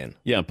that again.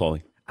 Yeah,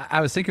 Paulie.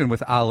 I was thinking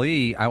with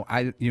Ali,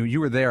 you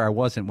were there, I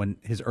wasn't, when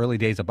his early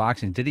days of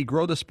boxing. Did he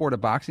grow the sport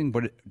of boxing?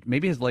 But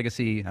maybe his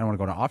legacy, I don't want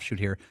to go to offshoot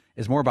here,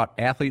 is more about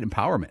athlete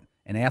empowerment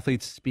and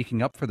athletes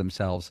speaking up for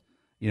themselves.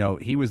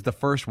 He was the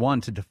first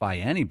one to defy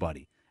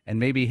anybody, and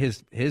maybe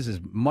his is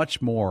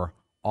much more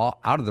out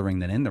of the ring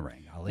than in the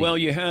ring. Ali. Well,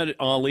 you had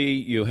Ali,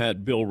 you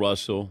had Bill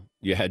Russell,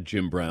 you had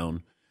Jim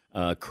Brown,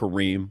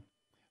 Kareem,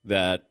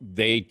 that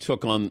they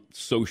took on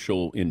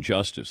social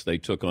injustice. They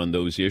took on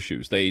those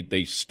issues.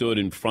 They stood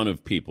in front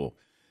of people.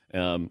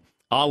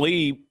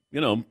 Ali,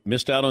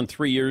 missed out on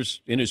 3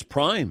 years in his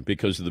prime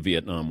because of the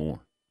Vietnam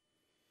War,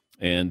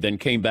 and then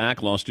came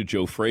back, lost to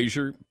Joe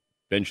Frazier.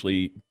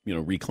 Eventually,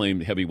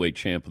 reclaimed heavyweight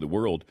champ of the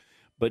world.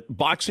 But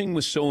boxing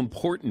was so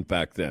important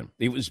back then.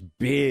 It was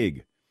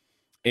big.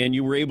 And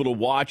you were able to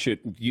watch it.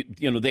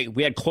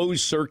 We had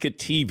closed circuit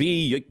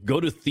TV. You go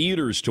to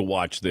theaters to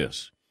watch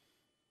this.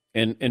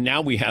 And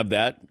now we have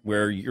that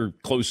where you're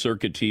closed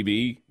circuit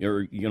TV,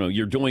 or,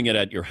 you're doing it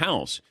at your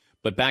house.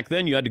 But back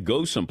then you had to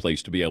go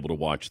someplace to be able to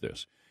watch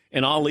this.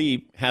 And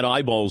Ali had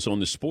eyeballs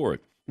on the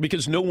sport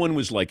because no one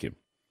was like him.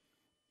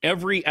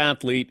 Every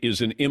athlete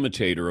is an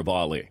imitator of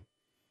Ali.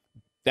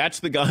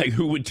 That's the guy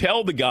who would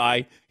tell the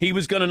guy he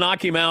was going to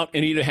knock him out,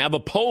 and he'd have a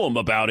poem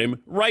about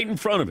him right in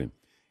front of him.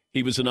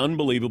 He was an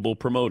unbelievable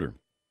promoter.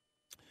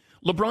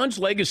 LeBron's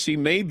legacy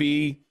may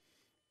be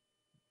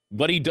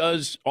what he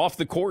does off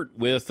the court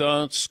with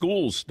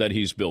schools that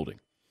he's building.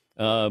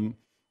 To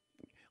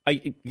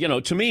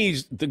me,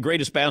 he's the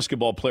greatest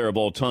basketball player of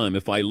all time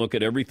if I look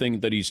at everything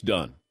that he's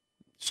done,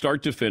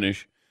 start to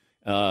finish.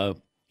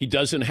 He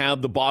doesn't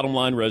have the bottom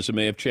line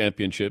resume of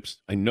championships.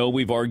 I know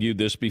we've argued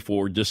this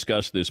before,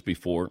 discussed this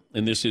before,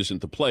 and this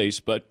isn't the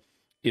place. But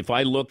if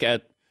I look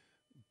at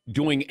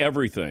doing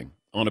everything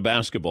on a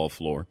basketball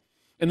floor,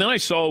 and then I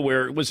saw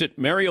was it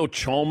Mario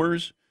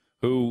Chalmers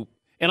who,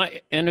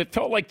 and it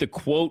felt like the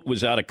quote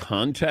was out of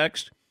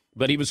context,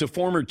 but he was a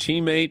former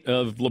teammate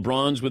of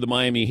LeBron's with the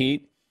Miami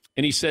Heat,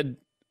 and he said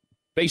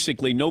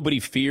basically nobody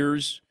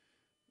fears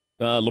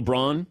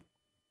LeBron.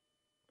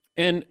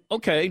 And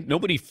okay,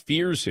 nobody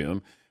fears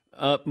him.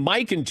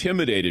 Mike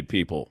intimidated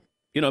people.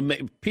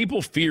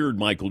 People feared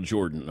Michael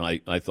Jordan,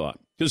 I thought.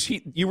 Because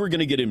you were going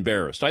to get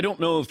embarrassed. I don't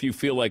know if you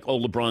feel like,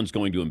 LeBron's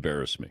going to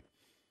embarrass me.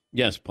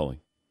 Yes, Paulie.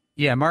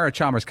 Yeah, Mario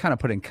Chalmers kind of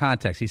put in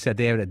context. He said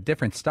they have a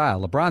different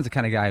style. LeBron's the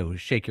kind of guy who would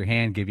shake your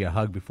hand, give you a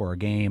hug before a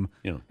game,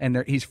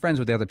 and he's friends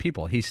with the other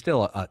people. He's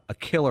still a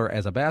killer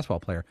as a basketball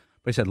player.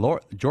 But he said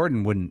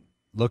Jordan wouldn't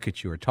look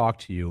at you or talk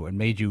to you and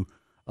made you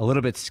a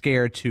little bit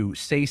scared to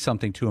say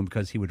something to him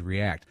because he would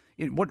react.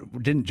 John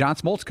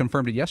Smoltz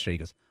confirmed it yesterday. He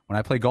goes, when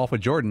I play golf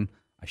with Jordan,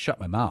 I shut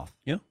my mouth.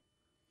 Yeah.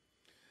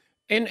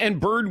 And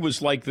Bird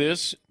was like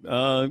this.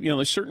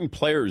 There's certain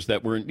players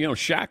that were,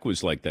 Shaq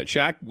was like that.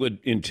 Shaq would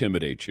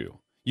intimidate you.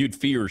 You'd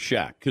fear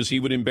Shaq because he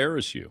would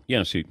embarrass you.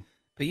 Yes,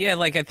 But yeah,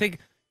 like I think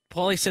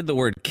Paulie said the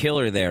word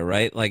killer there,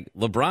 right? Like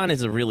LeBron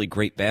is a really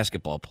great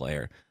basketball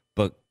player,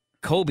 but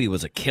Kobe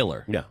was a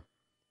killer. Yeah.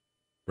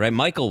 Right?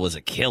 Michael was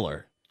a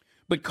killer.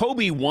 But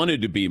Kobe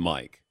wanted to be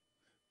Mike,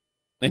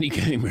 and he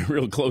came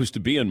real close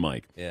to being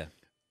Mike. Yeah.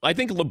 I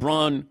think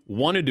LeBron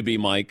wanted to be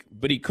Mike,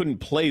 but he couldn't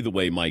play the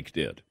way Mike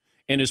did.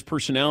 And his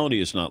personality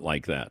is not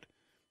like that.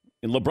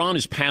 And LeBron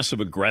is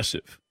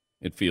passive-aggressive,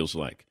 it feels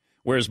like,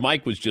 whereas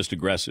Mike was just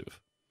aggressive.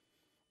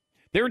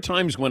 There are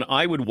times when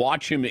I would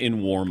watch him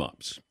in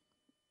warm-ups.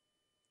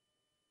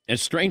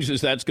 As strange as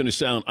that's going to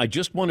sound, I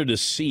just wanted to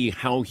see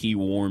how he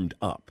warmed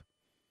up.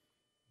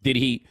 Did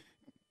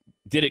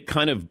it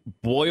kind of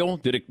boil?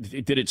 Did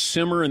it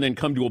simmer and then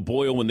come to a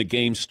boil when the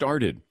game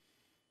started?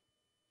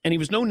 And he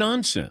was no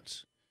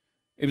nonsense.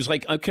 It was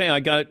like, okay,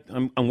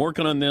 I'm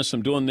working on this,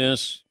 I'm doing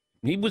this.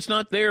 He was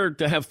not there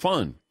to have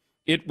fun.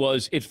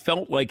 It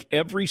felt like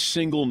every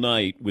single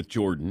night with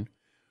Jordan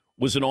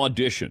was an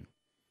audition.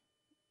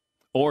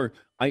 Or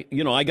I'm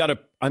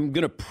going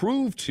to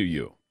prove to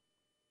you.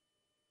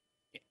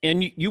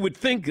 And you would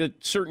think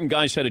that certain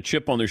guys had a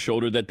chip on their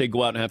shoulder that they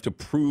go out and have to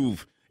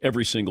prove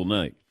every single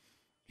night.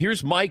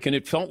 Here's Mike, and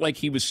it felt like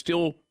he was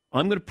still,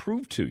 I'm going to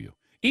prove to you.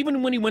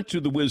 Even when he went to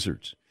the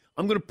Wizards,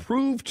 I'm going to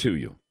prove to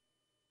you.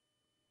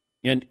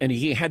 And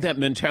he had that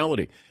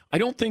mentality. I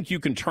don't think you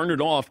can turn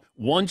it off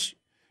once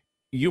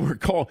you were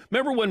called.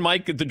 Remember when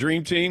Mike at the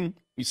Dream Team,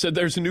 he said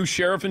there's a new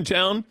sheriff in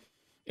town?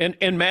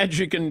 And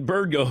Magic and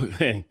Bird go,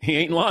 hey, he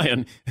ain't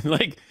lying.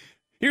 Like,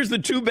 here's the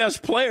two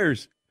best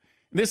players.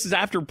 This is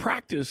after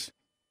practice.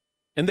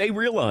 And they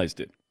realized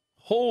it.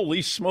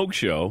 Holy smoke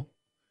show.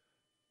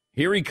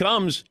 Here he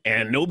comes,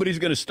 and nobody's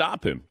going to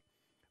stop him.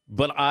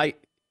 But I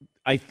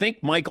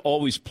think Mike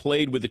always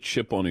played with a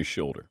chip on his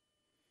shoulder.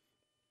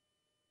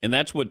 And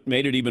that's what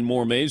made it even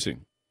more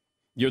amazing.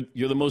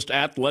 You're the most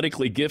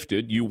athletically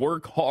gifted. You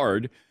work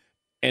hard,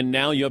 and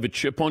now you have a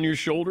chip on your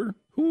shoulder?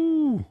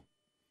 Whoo.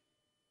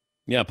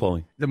 Yeah,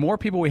 Paulie. The more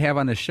people we have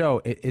on the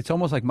show, it's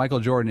almost like Michael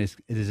Jordan is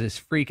this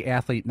freak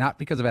athlete, not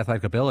because of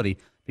athletic ability,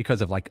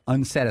 because of like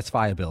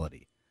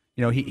unsatisfiability.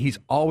 He's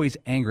always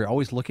angry,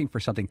 always looking for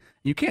something.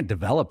 You can't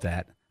develop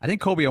that. I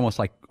think Kobe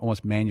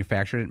almost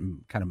manufactured it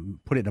and kind of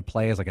put it into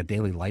play as like a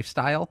daily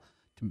lifestyle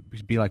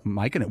to be like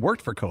Mike, and it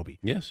worked for Kobe.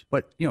 Yes.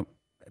 But,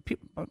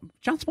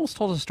 John Smoltz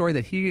told us a story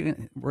that he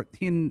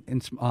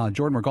and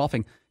Jordan were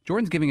golfing.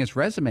 Jordan's giving his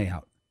resume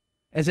out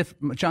as if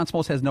John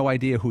Smoltz has no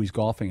idea who he's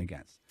golfing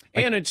against.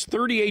 And it's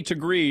 38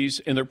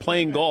 degrees, and they're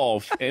playing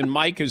golf, and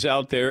Mike is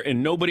out there,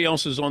 and nobody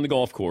else is on the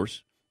golf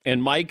course.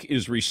 And Mike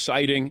is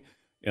reciting,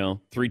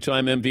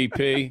 three-time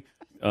MVP,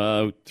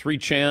 three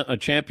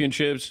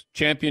championships,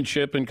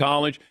 championship in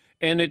college,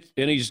 and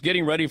he's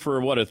getting ready for,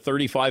 a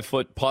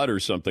 35-foot putt or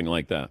something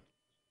like that.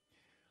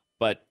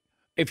 But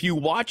if you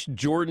watch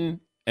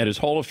Jordan at his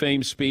Hall of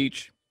Fame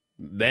speech,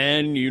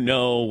 then you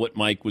know what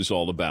Mike was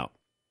all about.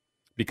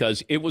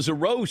 Because it was a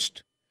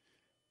roast.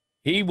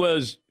 He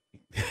was...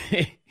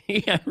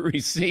 He had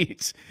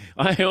receipts.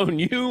 I own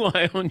you.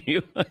 I own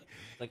you.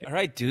 Like, all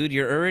right, dude,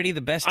 you're already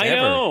the best I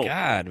ever. know.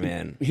 God,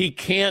 man. He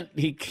can't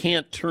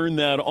turn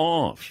that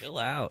off. Chill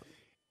out.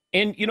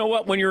 And you know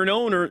what? When you're an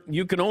owner,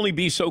 you can only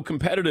be so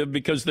competitive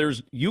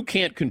because you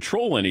can't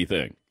control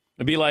anything.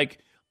 And be like,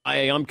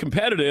 I'm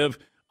competitive.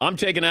 I'm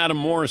taking Adam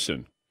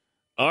Morrison.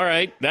 All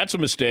right, that's a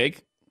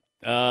mistake.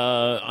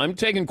 I'm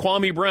taking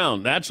Kwame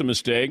Brown. That's a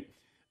mistake.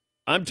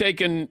 I'm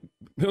taking,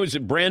 who is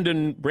it,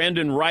 Brandon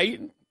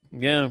Wright?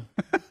 Yeah.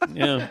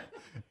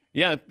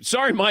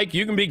 Sorry, Mike,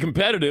 you can be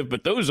competitive,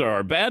 but those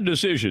are bad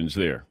decisions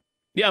there.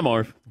 Yeah,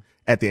 Marv.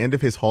 At the end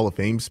of his Hall of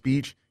Fame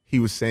speech, he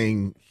was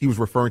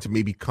referring to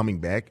maybe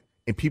coming back,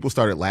 and people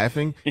started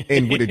laughing.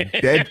 And with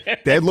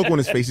a dead look on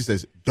his face, he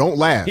says, "Don't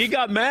laugh." He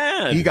got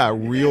mad. He got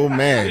real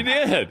mad. He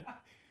did.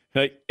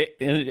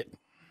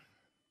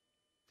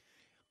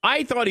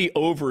 I thought he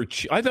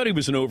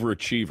was an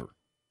overachiever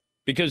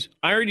because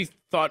I already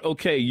thought,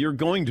 okay, you're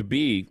going to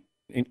be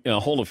a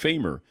Hall of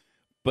Famer.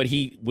 But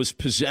he was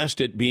possessed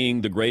at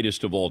being the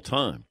greatest of all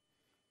time.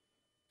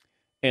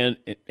 And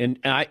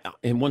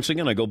once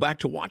again, I go back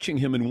to watching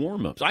him in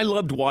warm-ups. I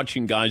loved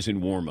watching guys in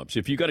warm-ups.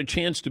 If you got a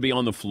chance to be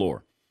on the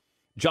floor.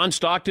 John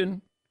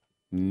Stockton,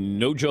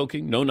 no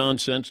joking, no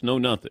nonsense, no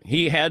nothing.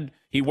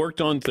 He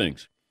worked on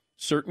things.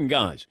 Certain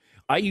guys.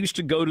 I used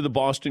to go to the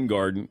Boston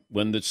Garden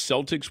when the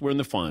Celtics were in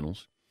the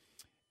finals,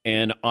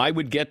 and I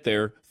would get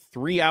there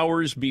 3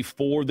 hours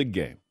before the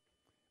game.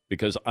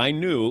 because I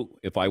knew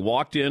if I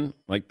walked in,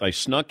 like I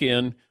snuck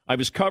in, I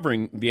was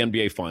covering the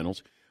NBA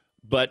Finals,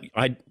 but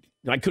I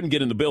couldn't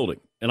get in the building,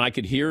 and I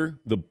could hear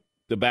the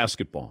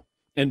basketball,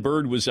 and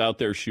Bird was out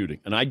there shooting,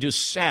 and I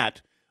just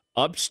sat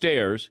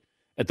upstairs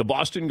at the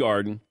Boston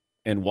Garden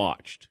and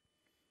watched,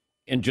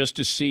 and just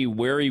to see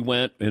where he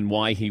went and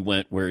why he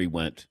went where he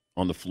went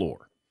on the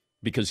floor,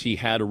 because he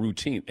had a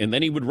routine, and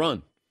then he would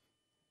run.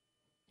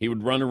 He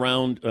would run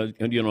around,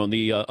 on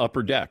the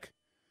upper deck.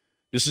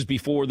 This is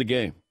before the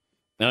game.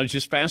 And I was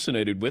just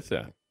fascinated with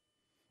that.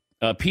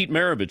 Pete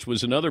Maravich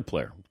was another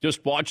player.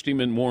 Just watched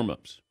him in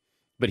warm-ups.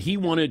 But he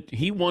wanted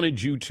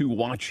you to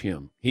watch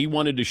him. He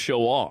wanted to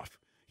show off.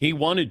 He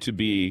wanted to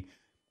be,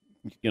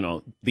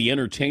 the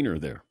entertainer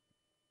there.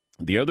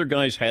 The other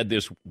guys had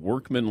this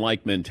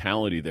workman-like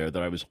mentality there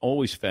that I was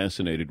always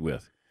fascinated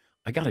with.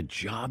 I got a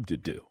job to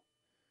do.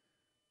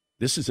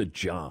 This is a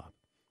job.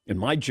 And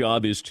my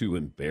job is to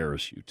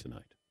embarrass you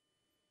tonight.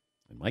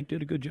 And Mike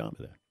did a good job of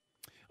that.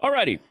 All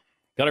righty.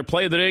 Got our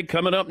play of the day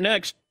coming up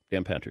next.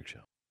 Dan Patrick Show.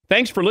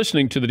 Thanks for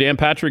listening to the Dan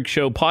Patrick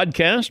Show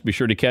podcast. Be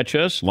sure to catch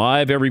us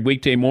live every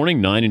weekday morning,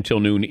 9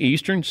 until noon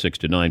Eastern, 6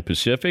 to 9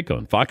 Pacific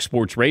on Fox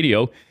Sports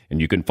Radio. And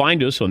you can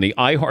find us on the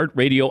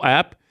iHeartRadio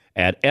app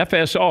at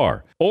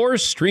FSR, or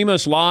stream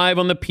us live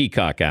on the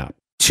Peacock app.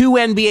 Two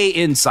NBA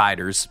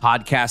insiders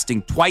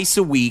podcasting twice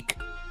a week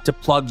to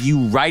plug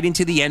you right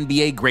into the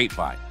NBA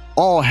grapevine.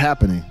 All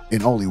happening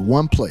in only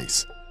one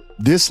place.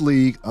 This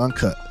League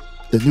Uncut,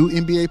 the new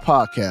NBA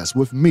podcast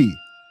with me,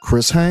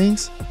 Chris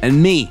Haynes,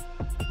 and me,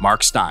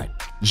 Mark Stein.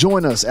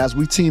 Join us as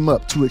we team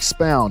up to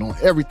expound on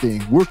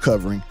everything we're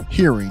covering,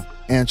 hearing,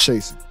 and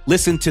chasing.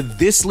 Listen to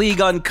This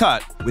League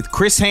Uncut with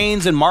Chris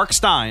Haynes and Mark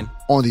Stein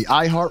on the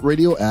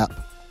iHeartRadio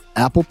app,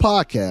 Apple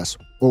Podcasts,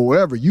 or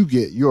wherever you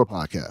get your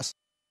podcasts.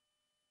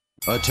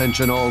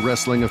 Attention all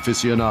wrestling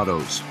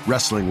aficionados.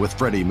 Wrestling with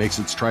Freddie makes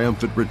its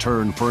triumphant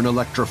return for an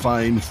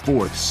electrifying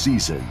 4th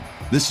season.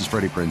 This is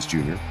Freddie Prinze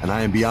Jr., and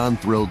I am beyond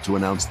thrilled to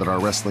announce that our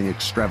wrestling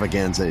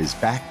extravaganza is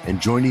back,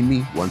 and joining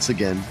me once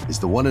again is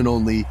the one and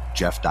only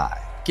Jeff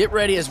Dye. Get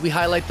ready as we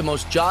highlight the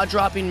most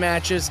jaw-dropping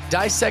matches,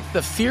 dissect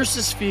the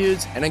fiercest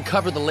feuds, and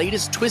uncover the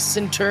latest twists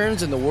and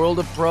turns in the world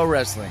of pro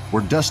wrestling.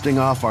 We're dusting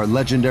off our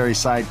legendary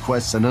side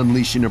quests and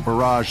unleashing a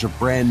barrage of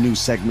brand new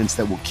segments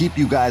that will keep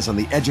you guys on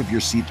the edge of your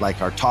seat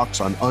like our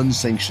talks on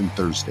Unsanctioned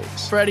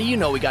Thursdays. Freddie, you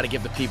know we got to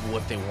give the people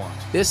what they want.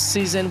 This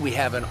season, we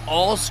have an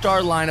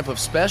all-star lineup of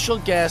special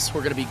guests who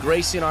are going to be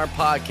gracing our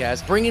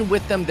podcast, bringing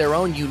with them their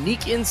own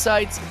unique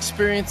insights,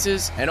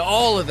 experiences, and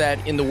all of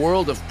that in the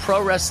world of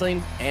pro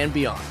wrestling and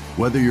beyond.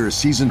 Whether you're a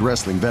seasoned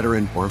wrestling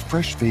veteran or a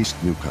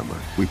fresh-faced newcomer,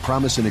 we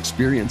promise an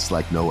experience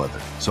like no other.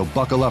 So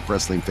buckle up,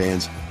 wrestling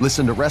fans.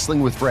 Listen to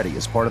Wrestling with Freddie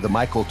as part of the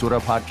My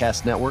Cultura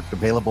Podcast Network,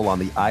 available on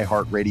the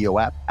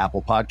iHeartRadio app,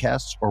 Apple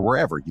Podcasts, or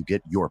wherever you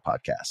get your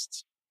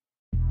podcasts.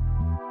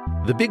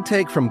 The Big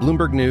Take from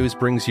Bloomberg News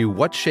brings you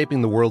what's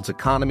shaping the world's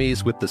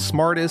economies with the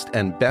smartest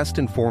and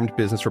best-informed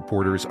business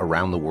reporters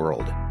around the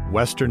world.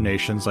 Western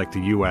nations like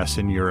the U.S.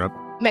 and Europe.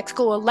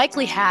 Mexico will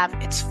likely have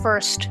its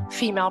first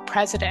female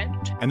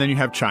president. And then you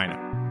have China.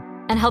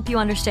 And help you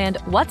understand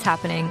what's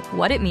happening,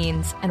 what it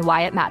means, and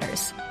why it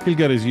matters. He'll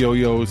get his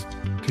yo-yos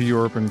to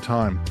Europe in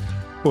time.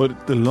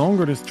 But the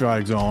longer this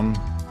drags on,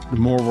 the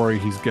more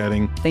worried he's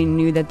getting. They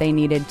knew that they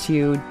needed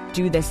to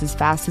do this as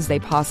fast as they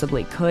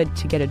possibly could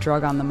to get a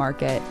drug on the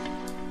market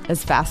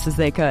as fast as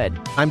they could.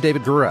 I'm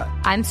David Gura.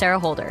 I'm Sarah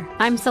Holder.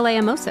 I'm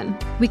Saleha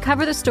Mohsen. We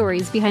cover the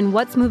stories behind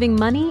what's moving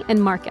money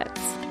and markets.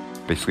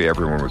 Basically,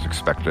 everyone was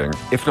expecting,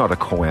 if not a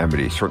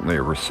calamity, certainly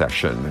a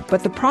recession.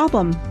 But the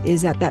problem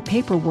is that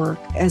paperwork,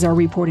 as our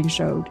reporting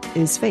showed,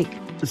 is fake.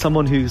 As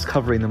someone who's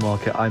covering the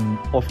market, I'm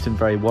often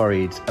very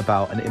worried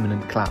about an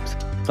imminent collapse.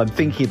 So I'm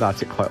thinking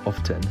about it quite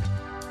often.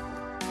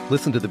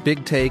 Listen to The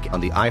Big Take on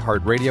the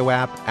iHeartRadio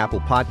app,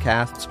 Apple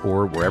Podcasts,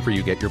 or wherever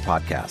you get your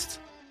podcasts.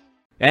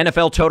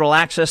 NFL Total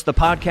Access, the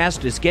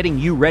podcast, is getting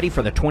you ready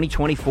for the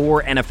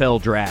 2024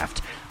 NFL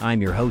Draft.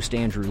 I'm your host,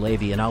 Andrew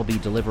Levy, and I'll be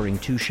delivering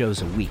 2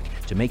 shows a week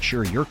to make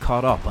sure you're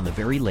caught up on the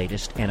very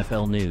latest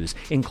NFL news,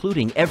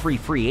 including every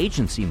free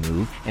agency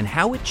move and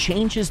how it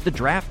changes the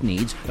draft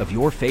needs of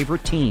your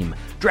favorite team.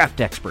 Draft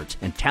experts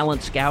and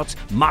talent scouts,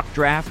 mock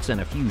drafts,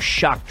 and a few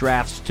shock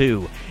drafts,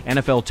 too.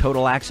 NFL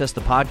Total Access,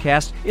 the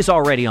podcast, is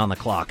already on the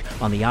clock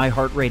on the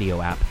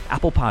iHeartRadio app,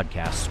 Apple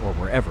Podcasts, or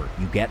wherever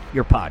you get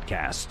your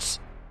podcasts.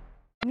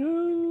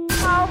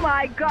 Oh,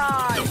 my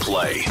God. The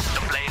play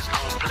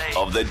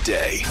of the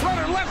day.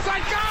 Runner left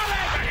side, got it!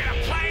 They're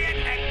going to play it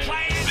and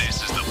play it.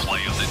 This is the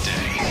play of the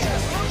day.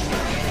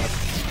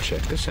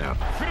 Check this out.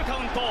 Full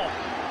count.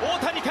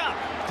 Ohtani ka,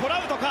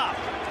 Trout ka.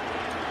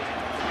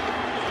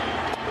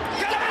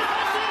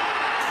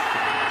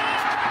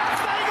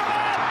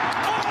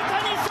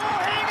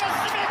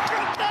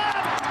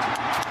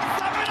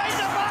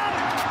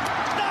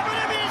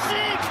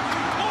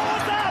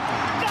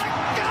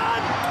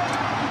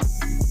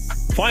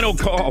 Final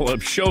call of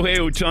Shohei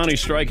Ohtani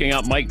striking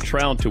out Mike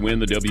Trout to win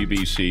the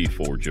WBC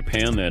for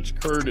Japan. That's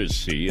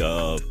courtesy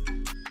of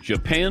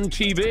Japan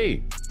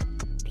TV.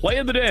 Play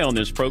of the day on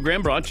this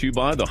program brought to you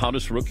by the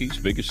hottest rookies,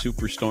 biggest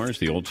superstars,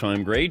 the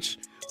all-time greats.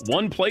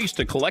 One place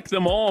to collect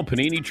them all,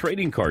 Panini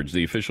Trading Cards,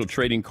 the official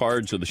trading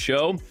cards of the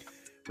show.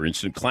 For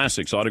instant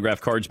classics,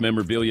 autograph cards,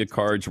 memorabilia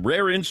cards,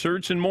 rare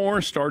inserts, and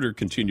more. Start or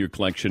continue your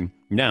collection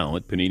now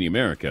at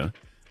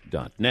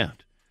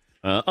PaniniAmerica.net.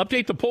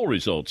 Update the poll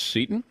results,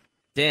 Seton.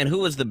 Dan, who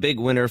was the big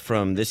winner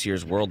from this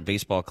year's World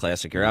Baseball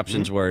Classic? Your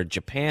options were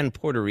Japan,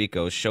 Puerto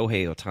Rico,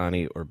 Shohei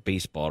Ohtani, or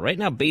baseball. Right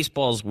now,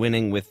 baseball's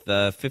winning with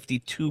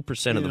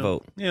 52% of the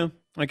vote. Yeah,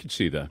 I could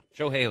see that.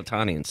 Shohei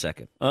Ohtani in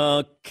second.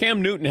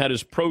 Cam Newton had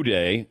his pro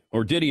day,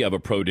 or did he have a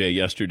pro day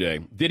yesterday?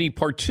 Did he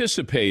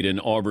participate in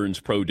Auburn's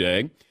pro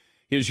day?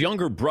 His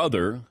younger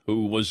brother,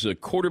 who was a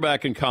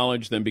quarterback in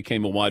college, then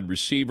became a wide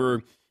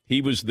receiver,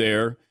 he was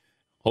there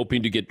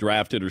hoping to get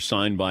drafted or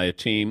signed by a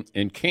team,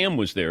 and Cam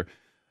was there.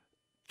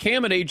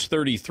 Cam at age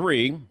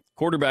 33,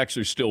 quarterbacks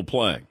are still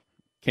playing.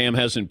 Cam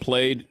hasn't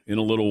played in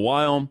a little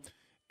while,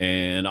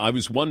 and I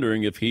was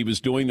wondering if he was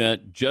doing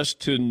that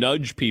just to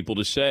nudge people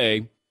to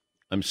say,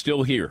 I'm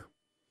still here.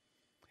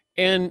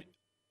 And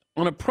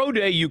on a pro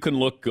day, you can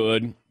look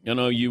good. You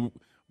know, you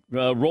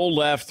roll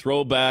left,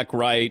 throw back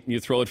right, and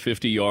you throw it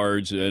 50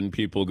 yards, and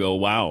people go,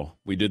 wow,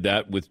 we did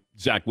that with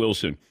Zach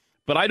Wilson.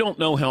 But I don't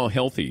know how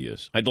healthy he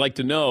is. I'd like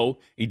to know.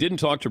 He didn't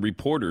talk to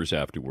reporters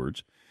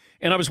afterwards.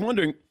 And I was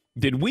wondering,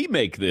 did we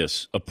make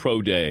this a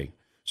pro day,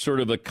 sort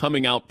of a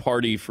coming out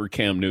party for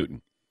Cam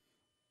Newton?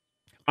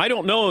 I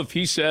don't know if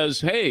he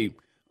says, hey,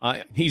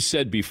 he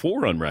said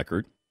before on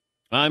record,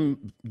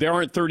 there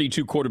aren't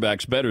 32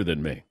 quarterbacks better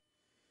than me.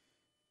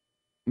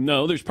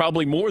 No, there's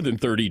probably more than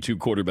 32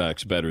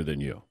 quarterbacks better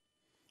than you.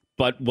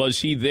 But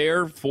was he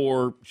there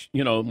for,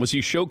 was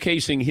he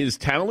showcasing his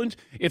talent?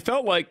 It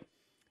felt like,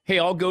 hey,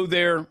 I'll go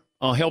there,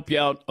 I'll help you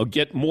out, I'll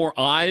get more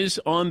eyes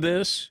on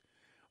this,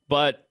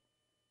 but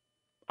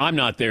I'm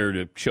not there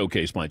to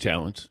showcase my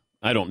talents.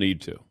 I don't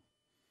need to.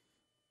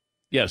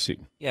 Yes,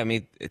 Seton. Yeah, I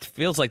mean, it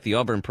feels like the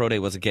Auburn Pro Day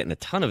wasn't getting a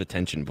ton of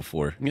attention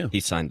before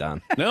he signed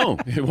on. No,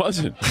 it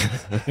wasn't.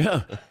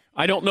 Yeah.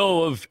 I don't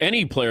know of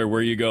any player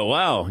where you go,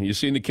 wow, you've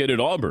seen the kid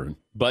at Auburn.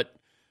 But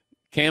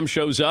Cam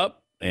shows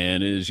up,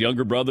 and his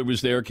younger brother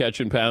was there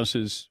catching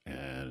passes,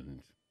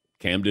 and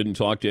Cam didn't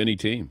talk to any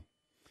team.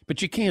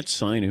 But you can't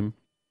sign him.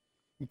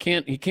 He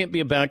can't be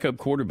a backup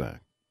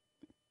quarterback.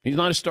 He's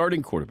not a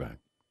starting quarterback.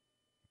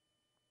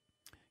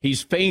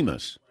 He's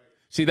famous.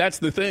 See, that's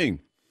the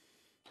thing.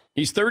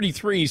 He's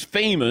 33, he's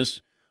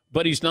famous,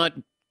 but he's not,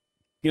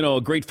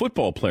 a great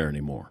football player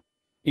anymore.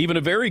 Even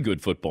a very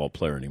good football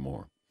player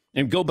anymore.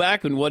 And go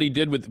back and what he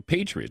did with the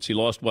Patriots. He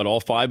lost, all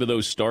 5 of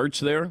those starts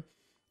there?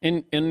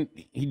 And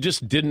he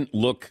just didn't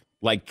look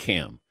like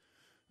Cam.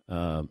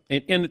 And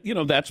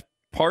that's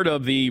part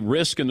of the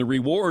risk and the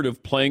reward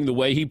of playing the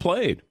way he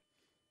played.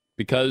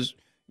 Because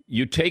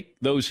you take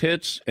those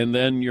hits, and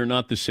then you're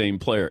not the same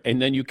player. And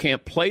then you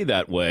can't play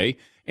that way,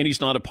 and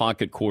he's not a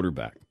pocket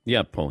quarterback.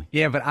 Yeah, Paulie.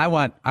 Yeah, but I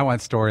want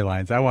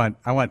storylines. I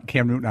want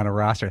Cam Newton on a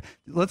roster.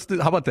 How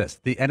about this?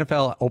 The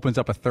NFL opens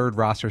up a third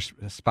roster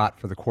spot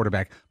for the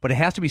quarterback, but it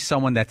has to be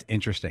someone that's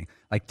interesting.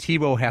 Like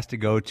Tebow has to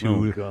go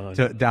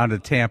down to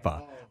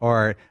Tampa,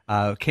 or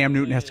Cam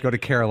Newton has to go to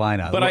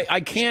Carolina. But I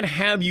can't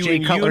have you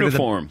in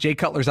uniform. Jay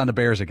Cutler's on the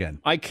Bears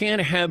again. I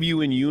can't have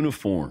you in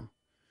uniform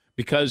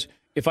because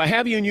if I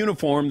have you in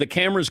uniform, the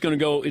camera's going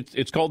to go.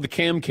 It's called the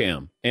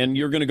cam, and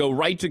you're going to go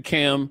right to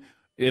Cam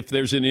if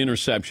there's an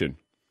interception.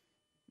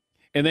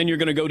 And then you're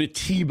going to go to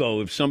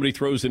Tebow if somebody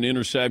throws an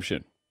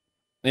interception.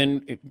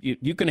 And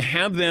you can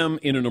have them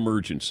in an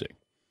emergency.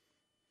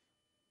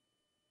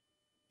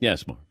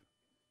 Yes, Mark.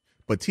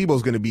 But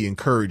Tebow's going to be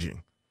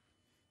encouraging.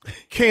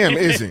 Cam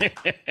isn't.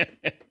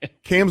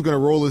 Cam's going to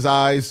roll his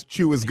eyes,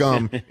 chew his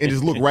gum, and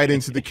just look right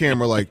into the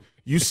camera like,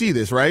 you see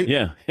this, right?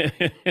 Yeah.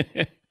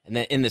 And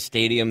then in the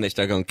stadium, they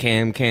start going,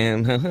 Cam,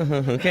 Cam,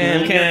 Cam,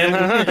 Cam,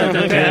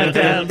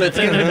 let's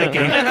get in the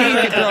game.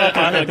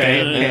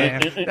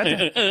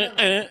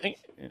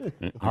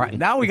 All right,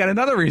 now we got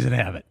another reason to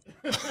have it.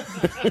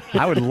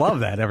 I would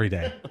love that every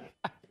day.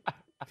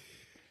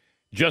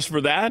 Just for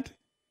that?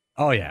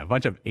 Oh, yeah, a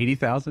bunch of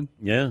 80,000.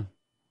 Yeah.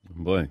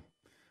 Boy,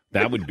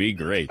 that would be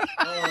great.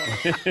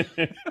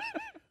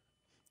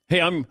 Hey,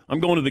 I'm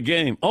going to the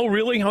game. Oh,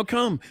 really? How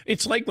come?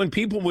 It's like when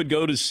people would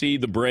go to see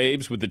the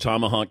Braves with the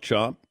tomahawk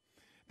chop,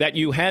 that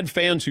you had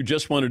fans who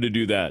just wanted to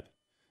do that.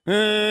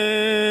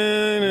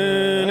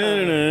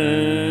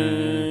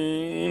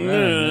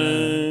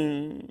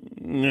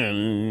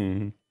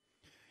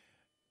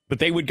 But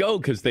they would go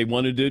because they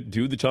wanted to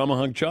do the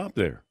tomahawk chop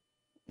there.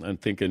 I'm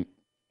thinking,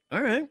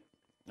 all right,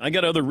 I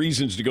got other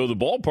reasons to go to the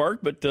ballpark,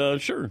 but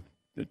sure,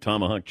 the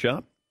tomahawk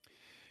chop.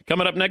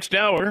 Coming up next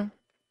hour,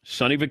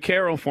 Sonny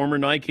Vaccaro, former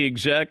Nike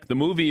exec. The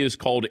movie is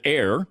called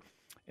Air,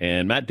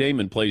 and Matt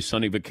Damon plays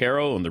Sonny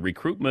Vaccaro on the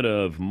recruitment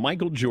of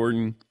Michael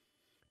Jordan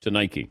to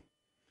Nike.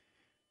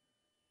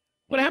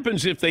 What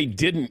happens if they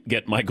didn't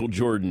get Michael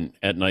Jordan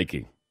at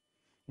Nike?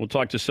 We'll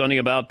talk to Sonny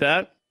about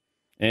that.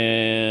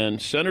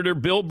 And Senator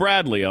Bill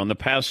Bradley on the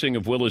passing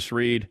of Willis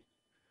Reed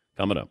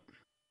coming up.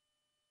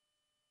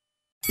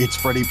 It's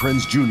Freddie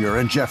Prinze Jr.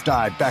 and Jeff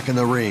Dye back in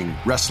the ring.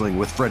 Wrestling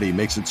with Freddie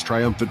makes its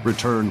triumphant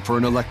return for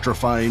an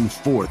electrifying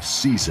 4th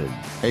season.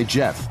 Hey,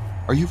 Jeff,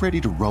 are you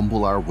ready to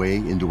rumble our way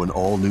into an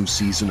all-new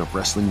season of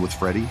Wrestling with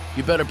Freddie?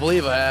 You better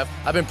believe I have.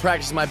 I've been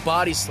practicing my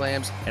body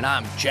slams, and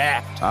I'm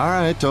jacked. All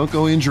right, don't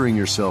go injuring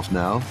yourself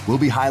now. We'll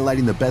be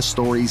highlighting the best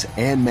stories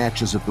and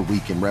matches of the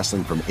week in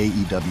wrestling from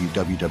AEW,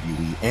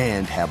 WWE,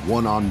 and have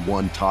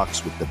one-on-one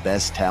talks with the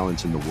best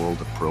talents in the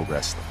world of pro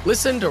wrestling.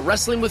 Listen to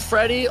Wrestling with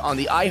Freddie on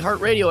the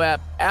iHeartRadio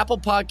app, Apple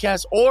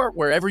Podcasts, or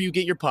wherever you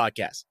get your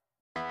podcasts.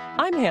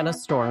 I'm Hannah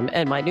Storm,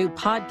 and my new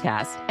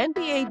podcast,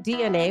 NBA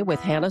DNA with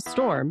Hannah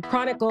Storm,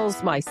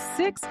 chronicles my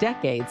 6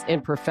 decades in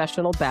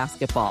professional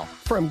basketball.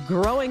 From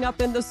growing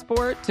up in the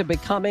sport to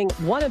becoming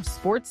one of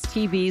sports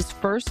TV's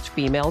first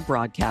female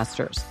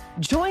broadcasters.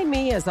 Join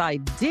me as I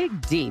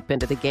dig deep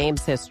into the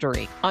game's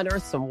history,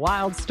 unearth some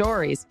wild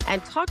stories,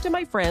 and talk to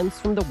my friends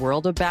from the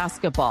world of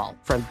basketball,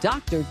 from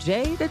Dr.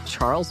 J to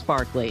Charles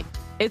Barkley.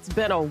 It's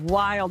been a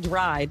wild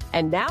ride,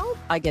 and now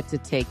I get to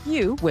take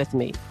you with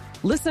me.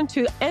 Listen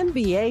to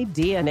NBA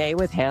DNA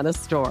with Hannah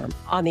Storm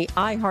on the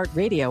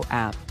iHeartRadio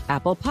app,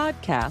 Apple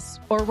Podcasts,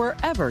 or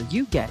wherever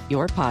you get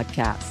your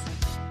podcasts.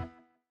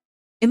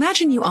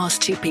 Imagine you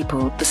ask 2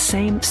 people the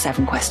same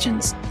 7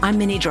 questions. I'm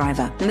Minnie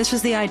Driver, and this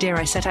was the idea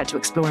I set out to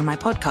explore in my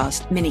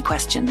podcast, Mini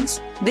Questions.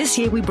 This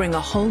year, we bring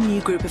a whole new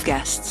group of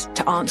guests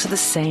to answer the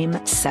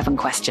same 7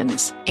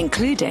 questions,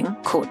 including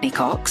Courtney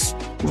Cox,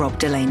 Rob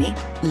Delaney,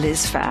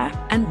 Liz Phair,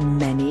 and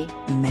many,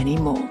 many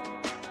more.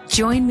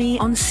 Join me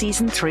on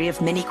Season 3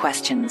 of Mini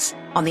Questions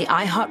on the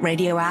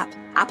iHeartRadio app,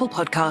 Apple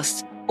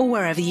Podcasts, or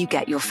wherever you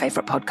get your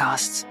favorite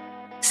podcasts.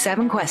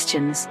 7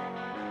 questions,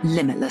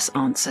 limitless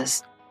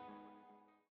answers.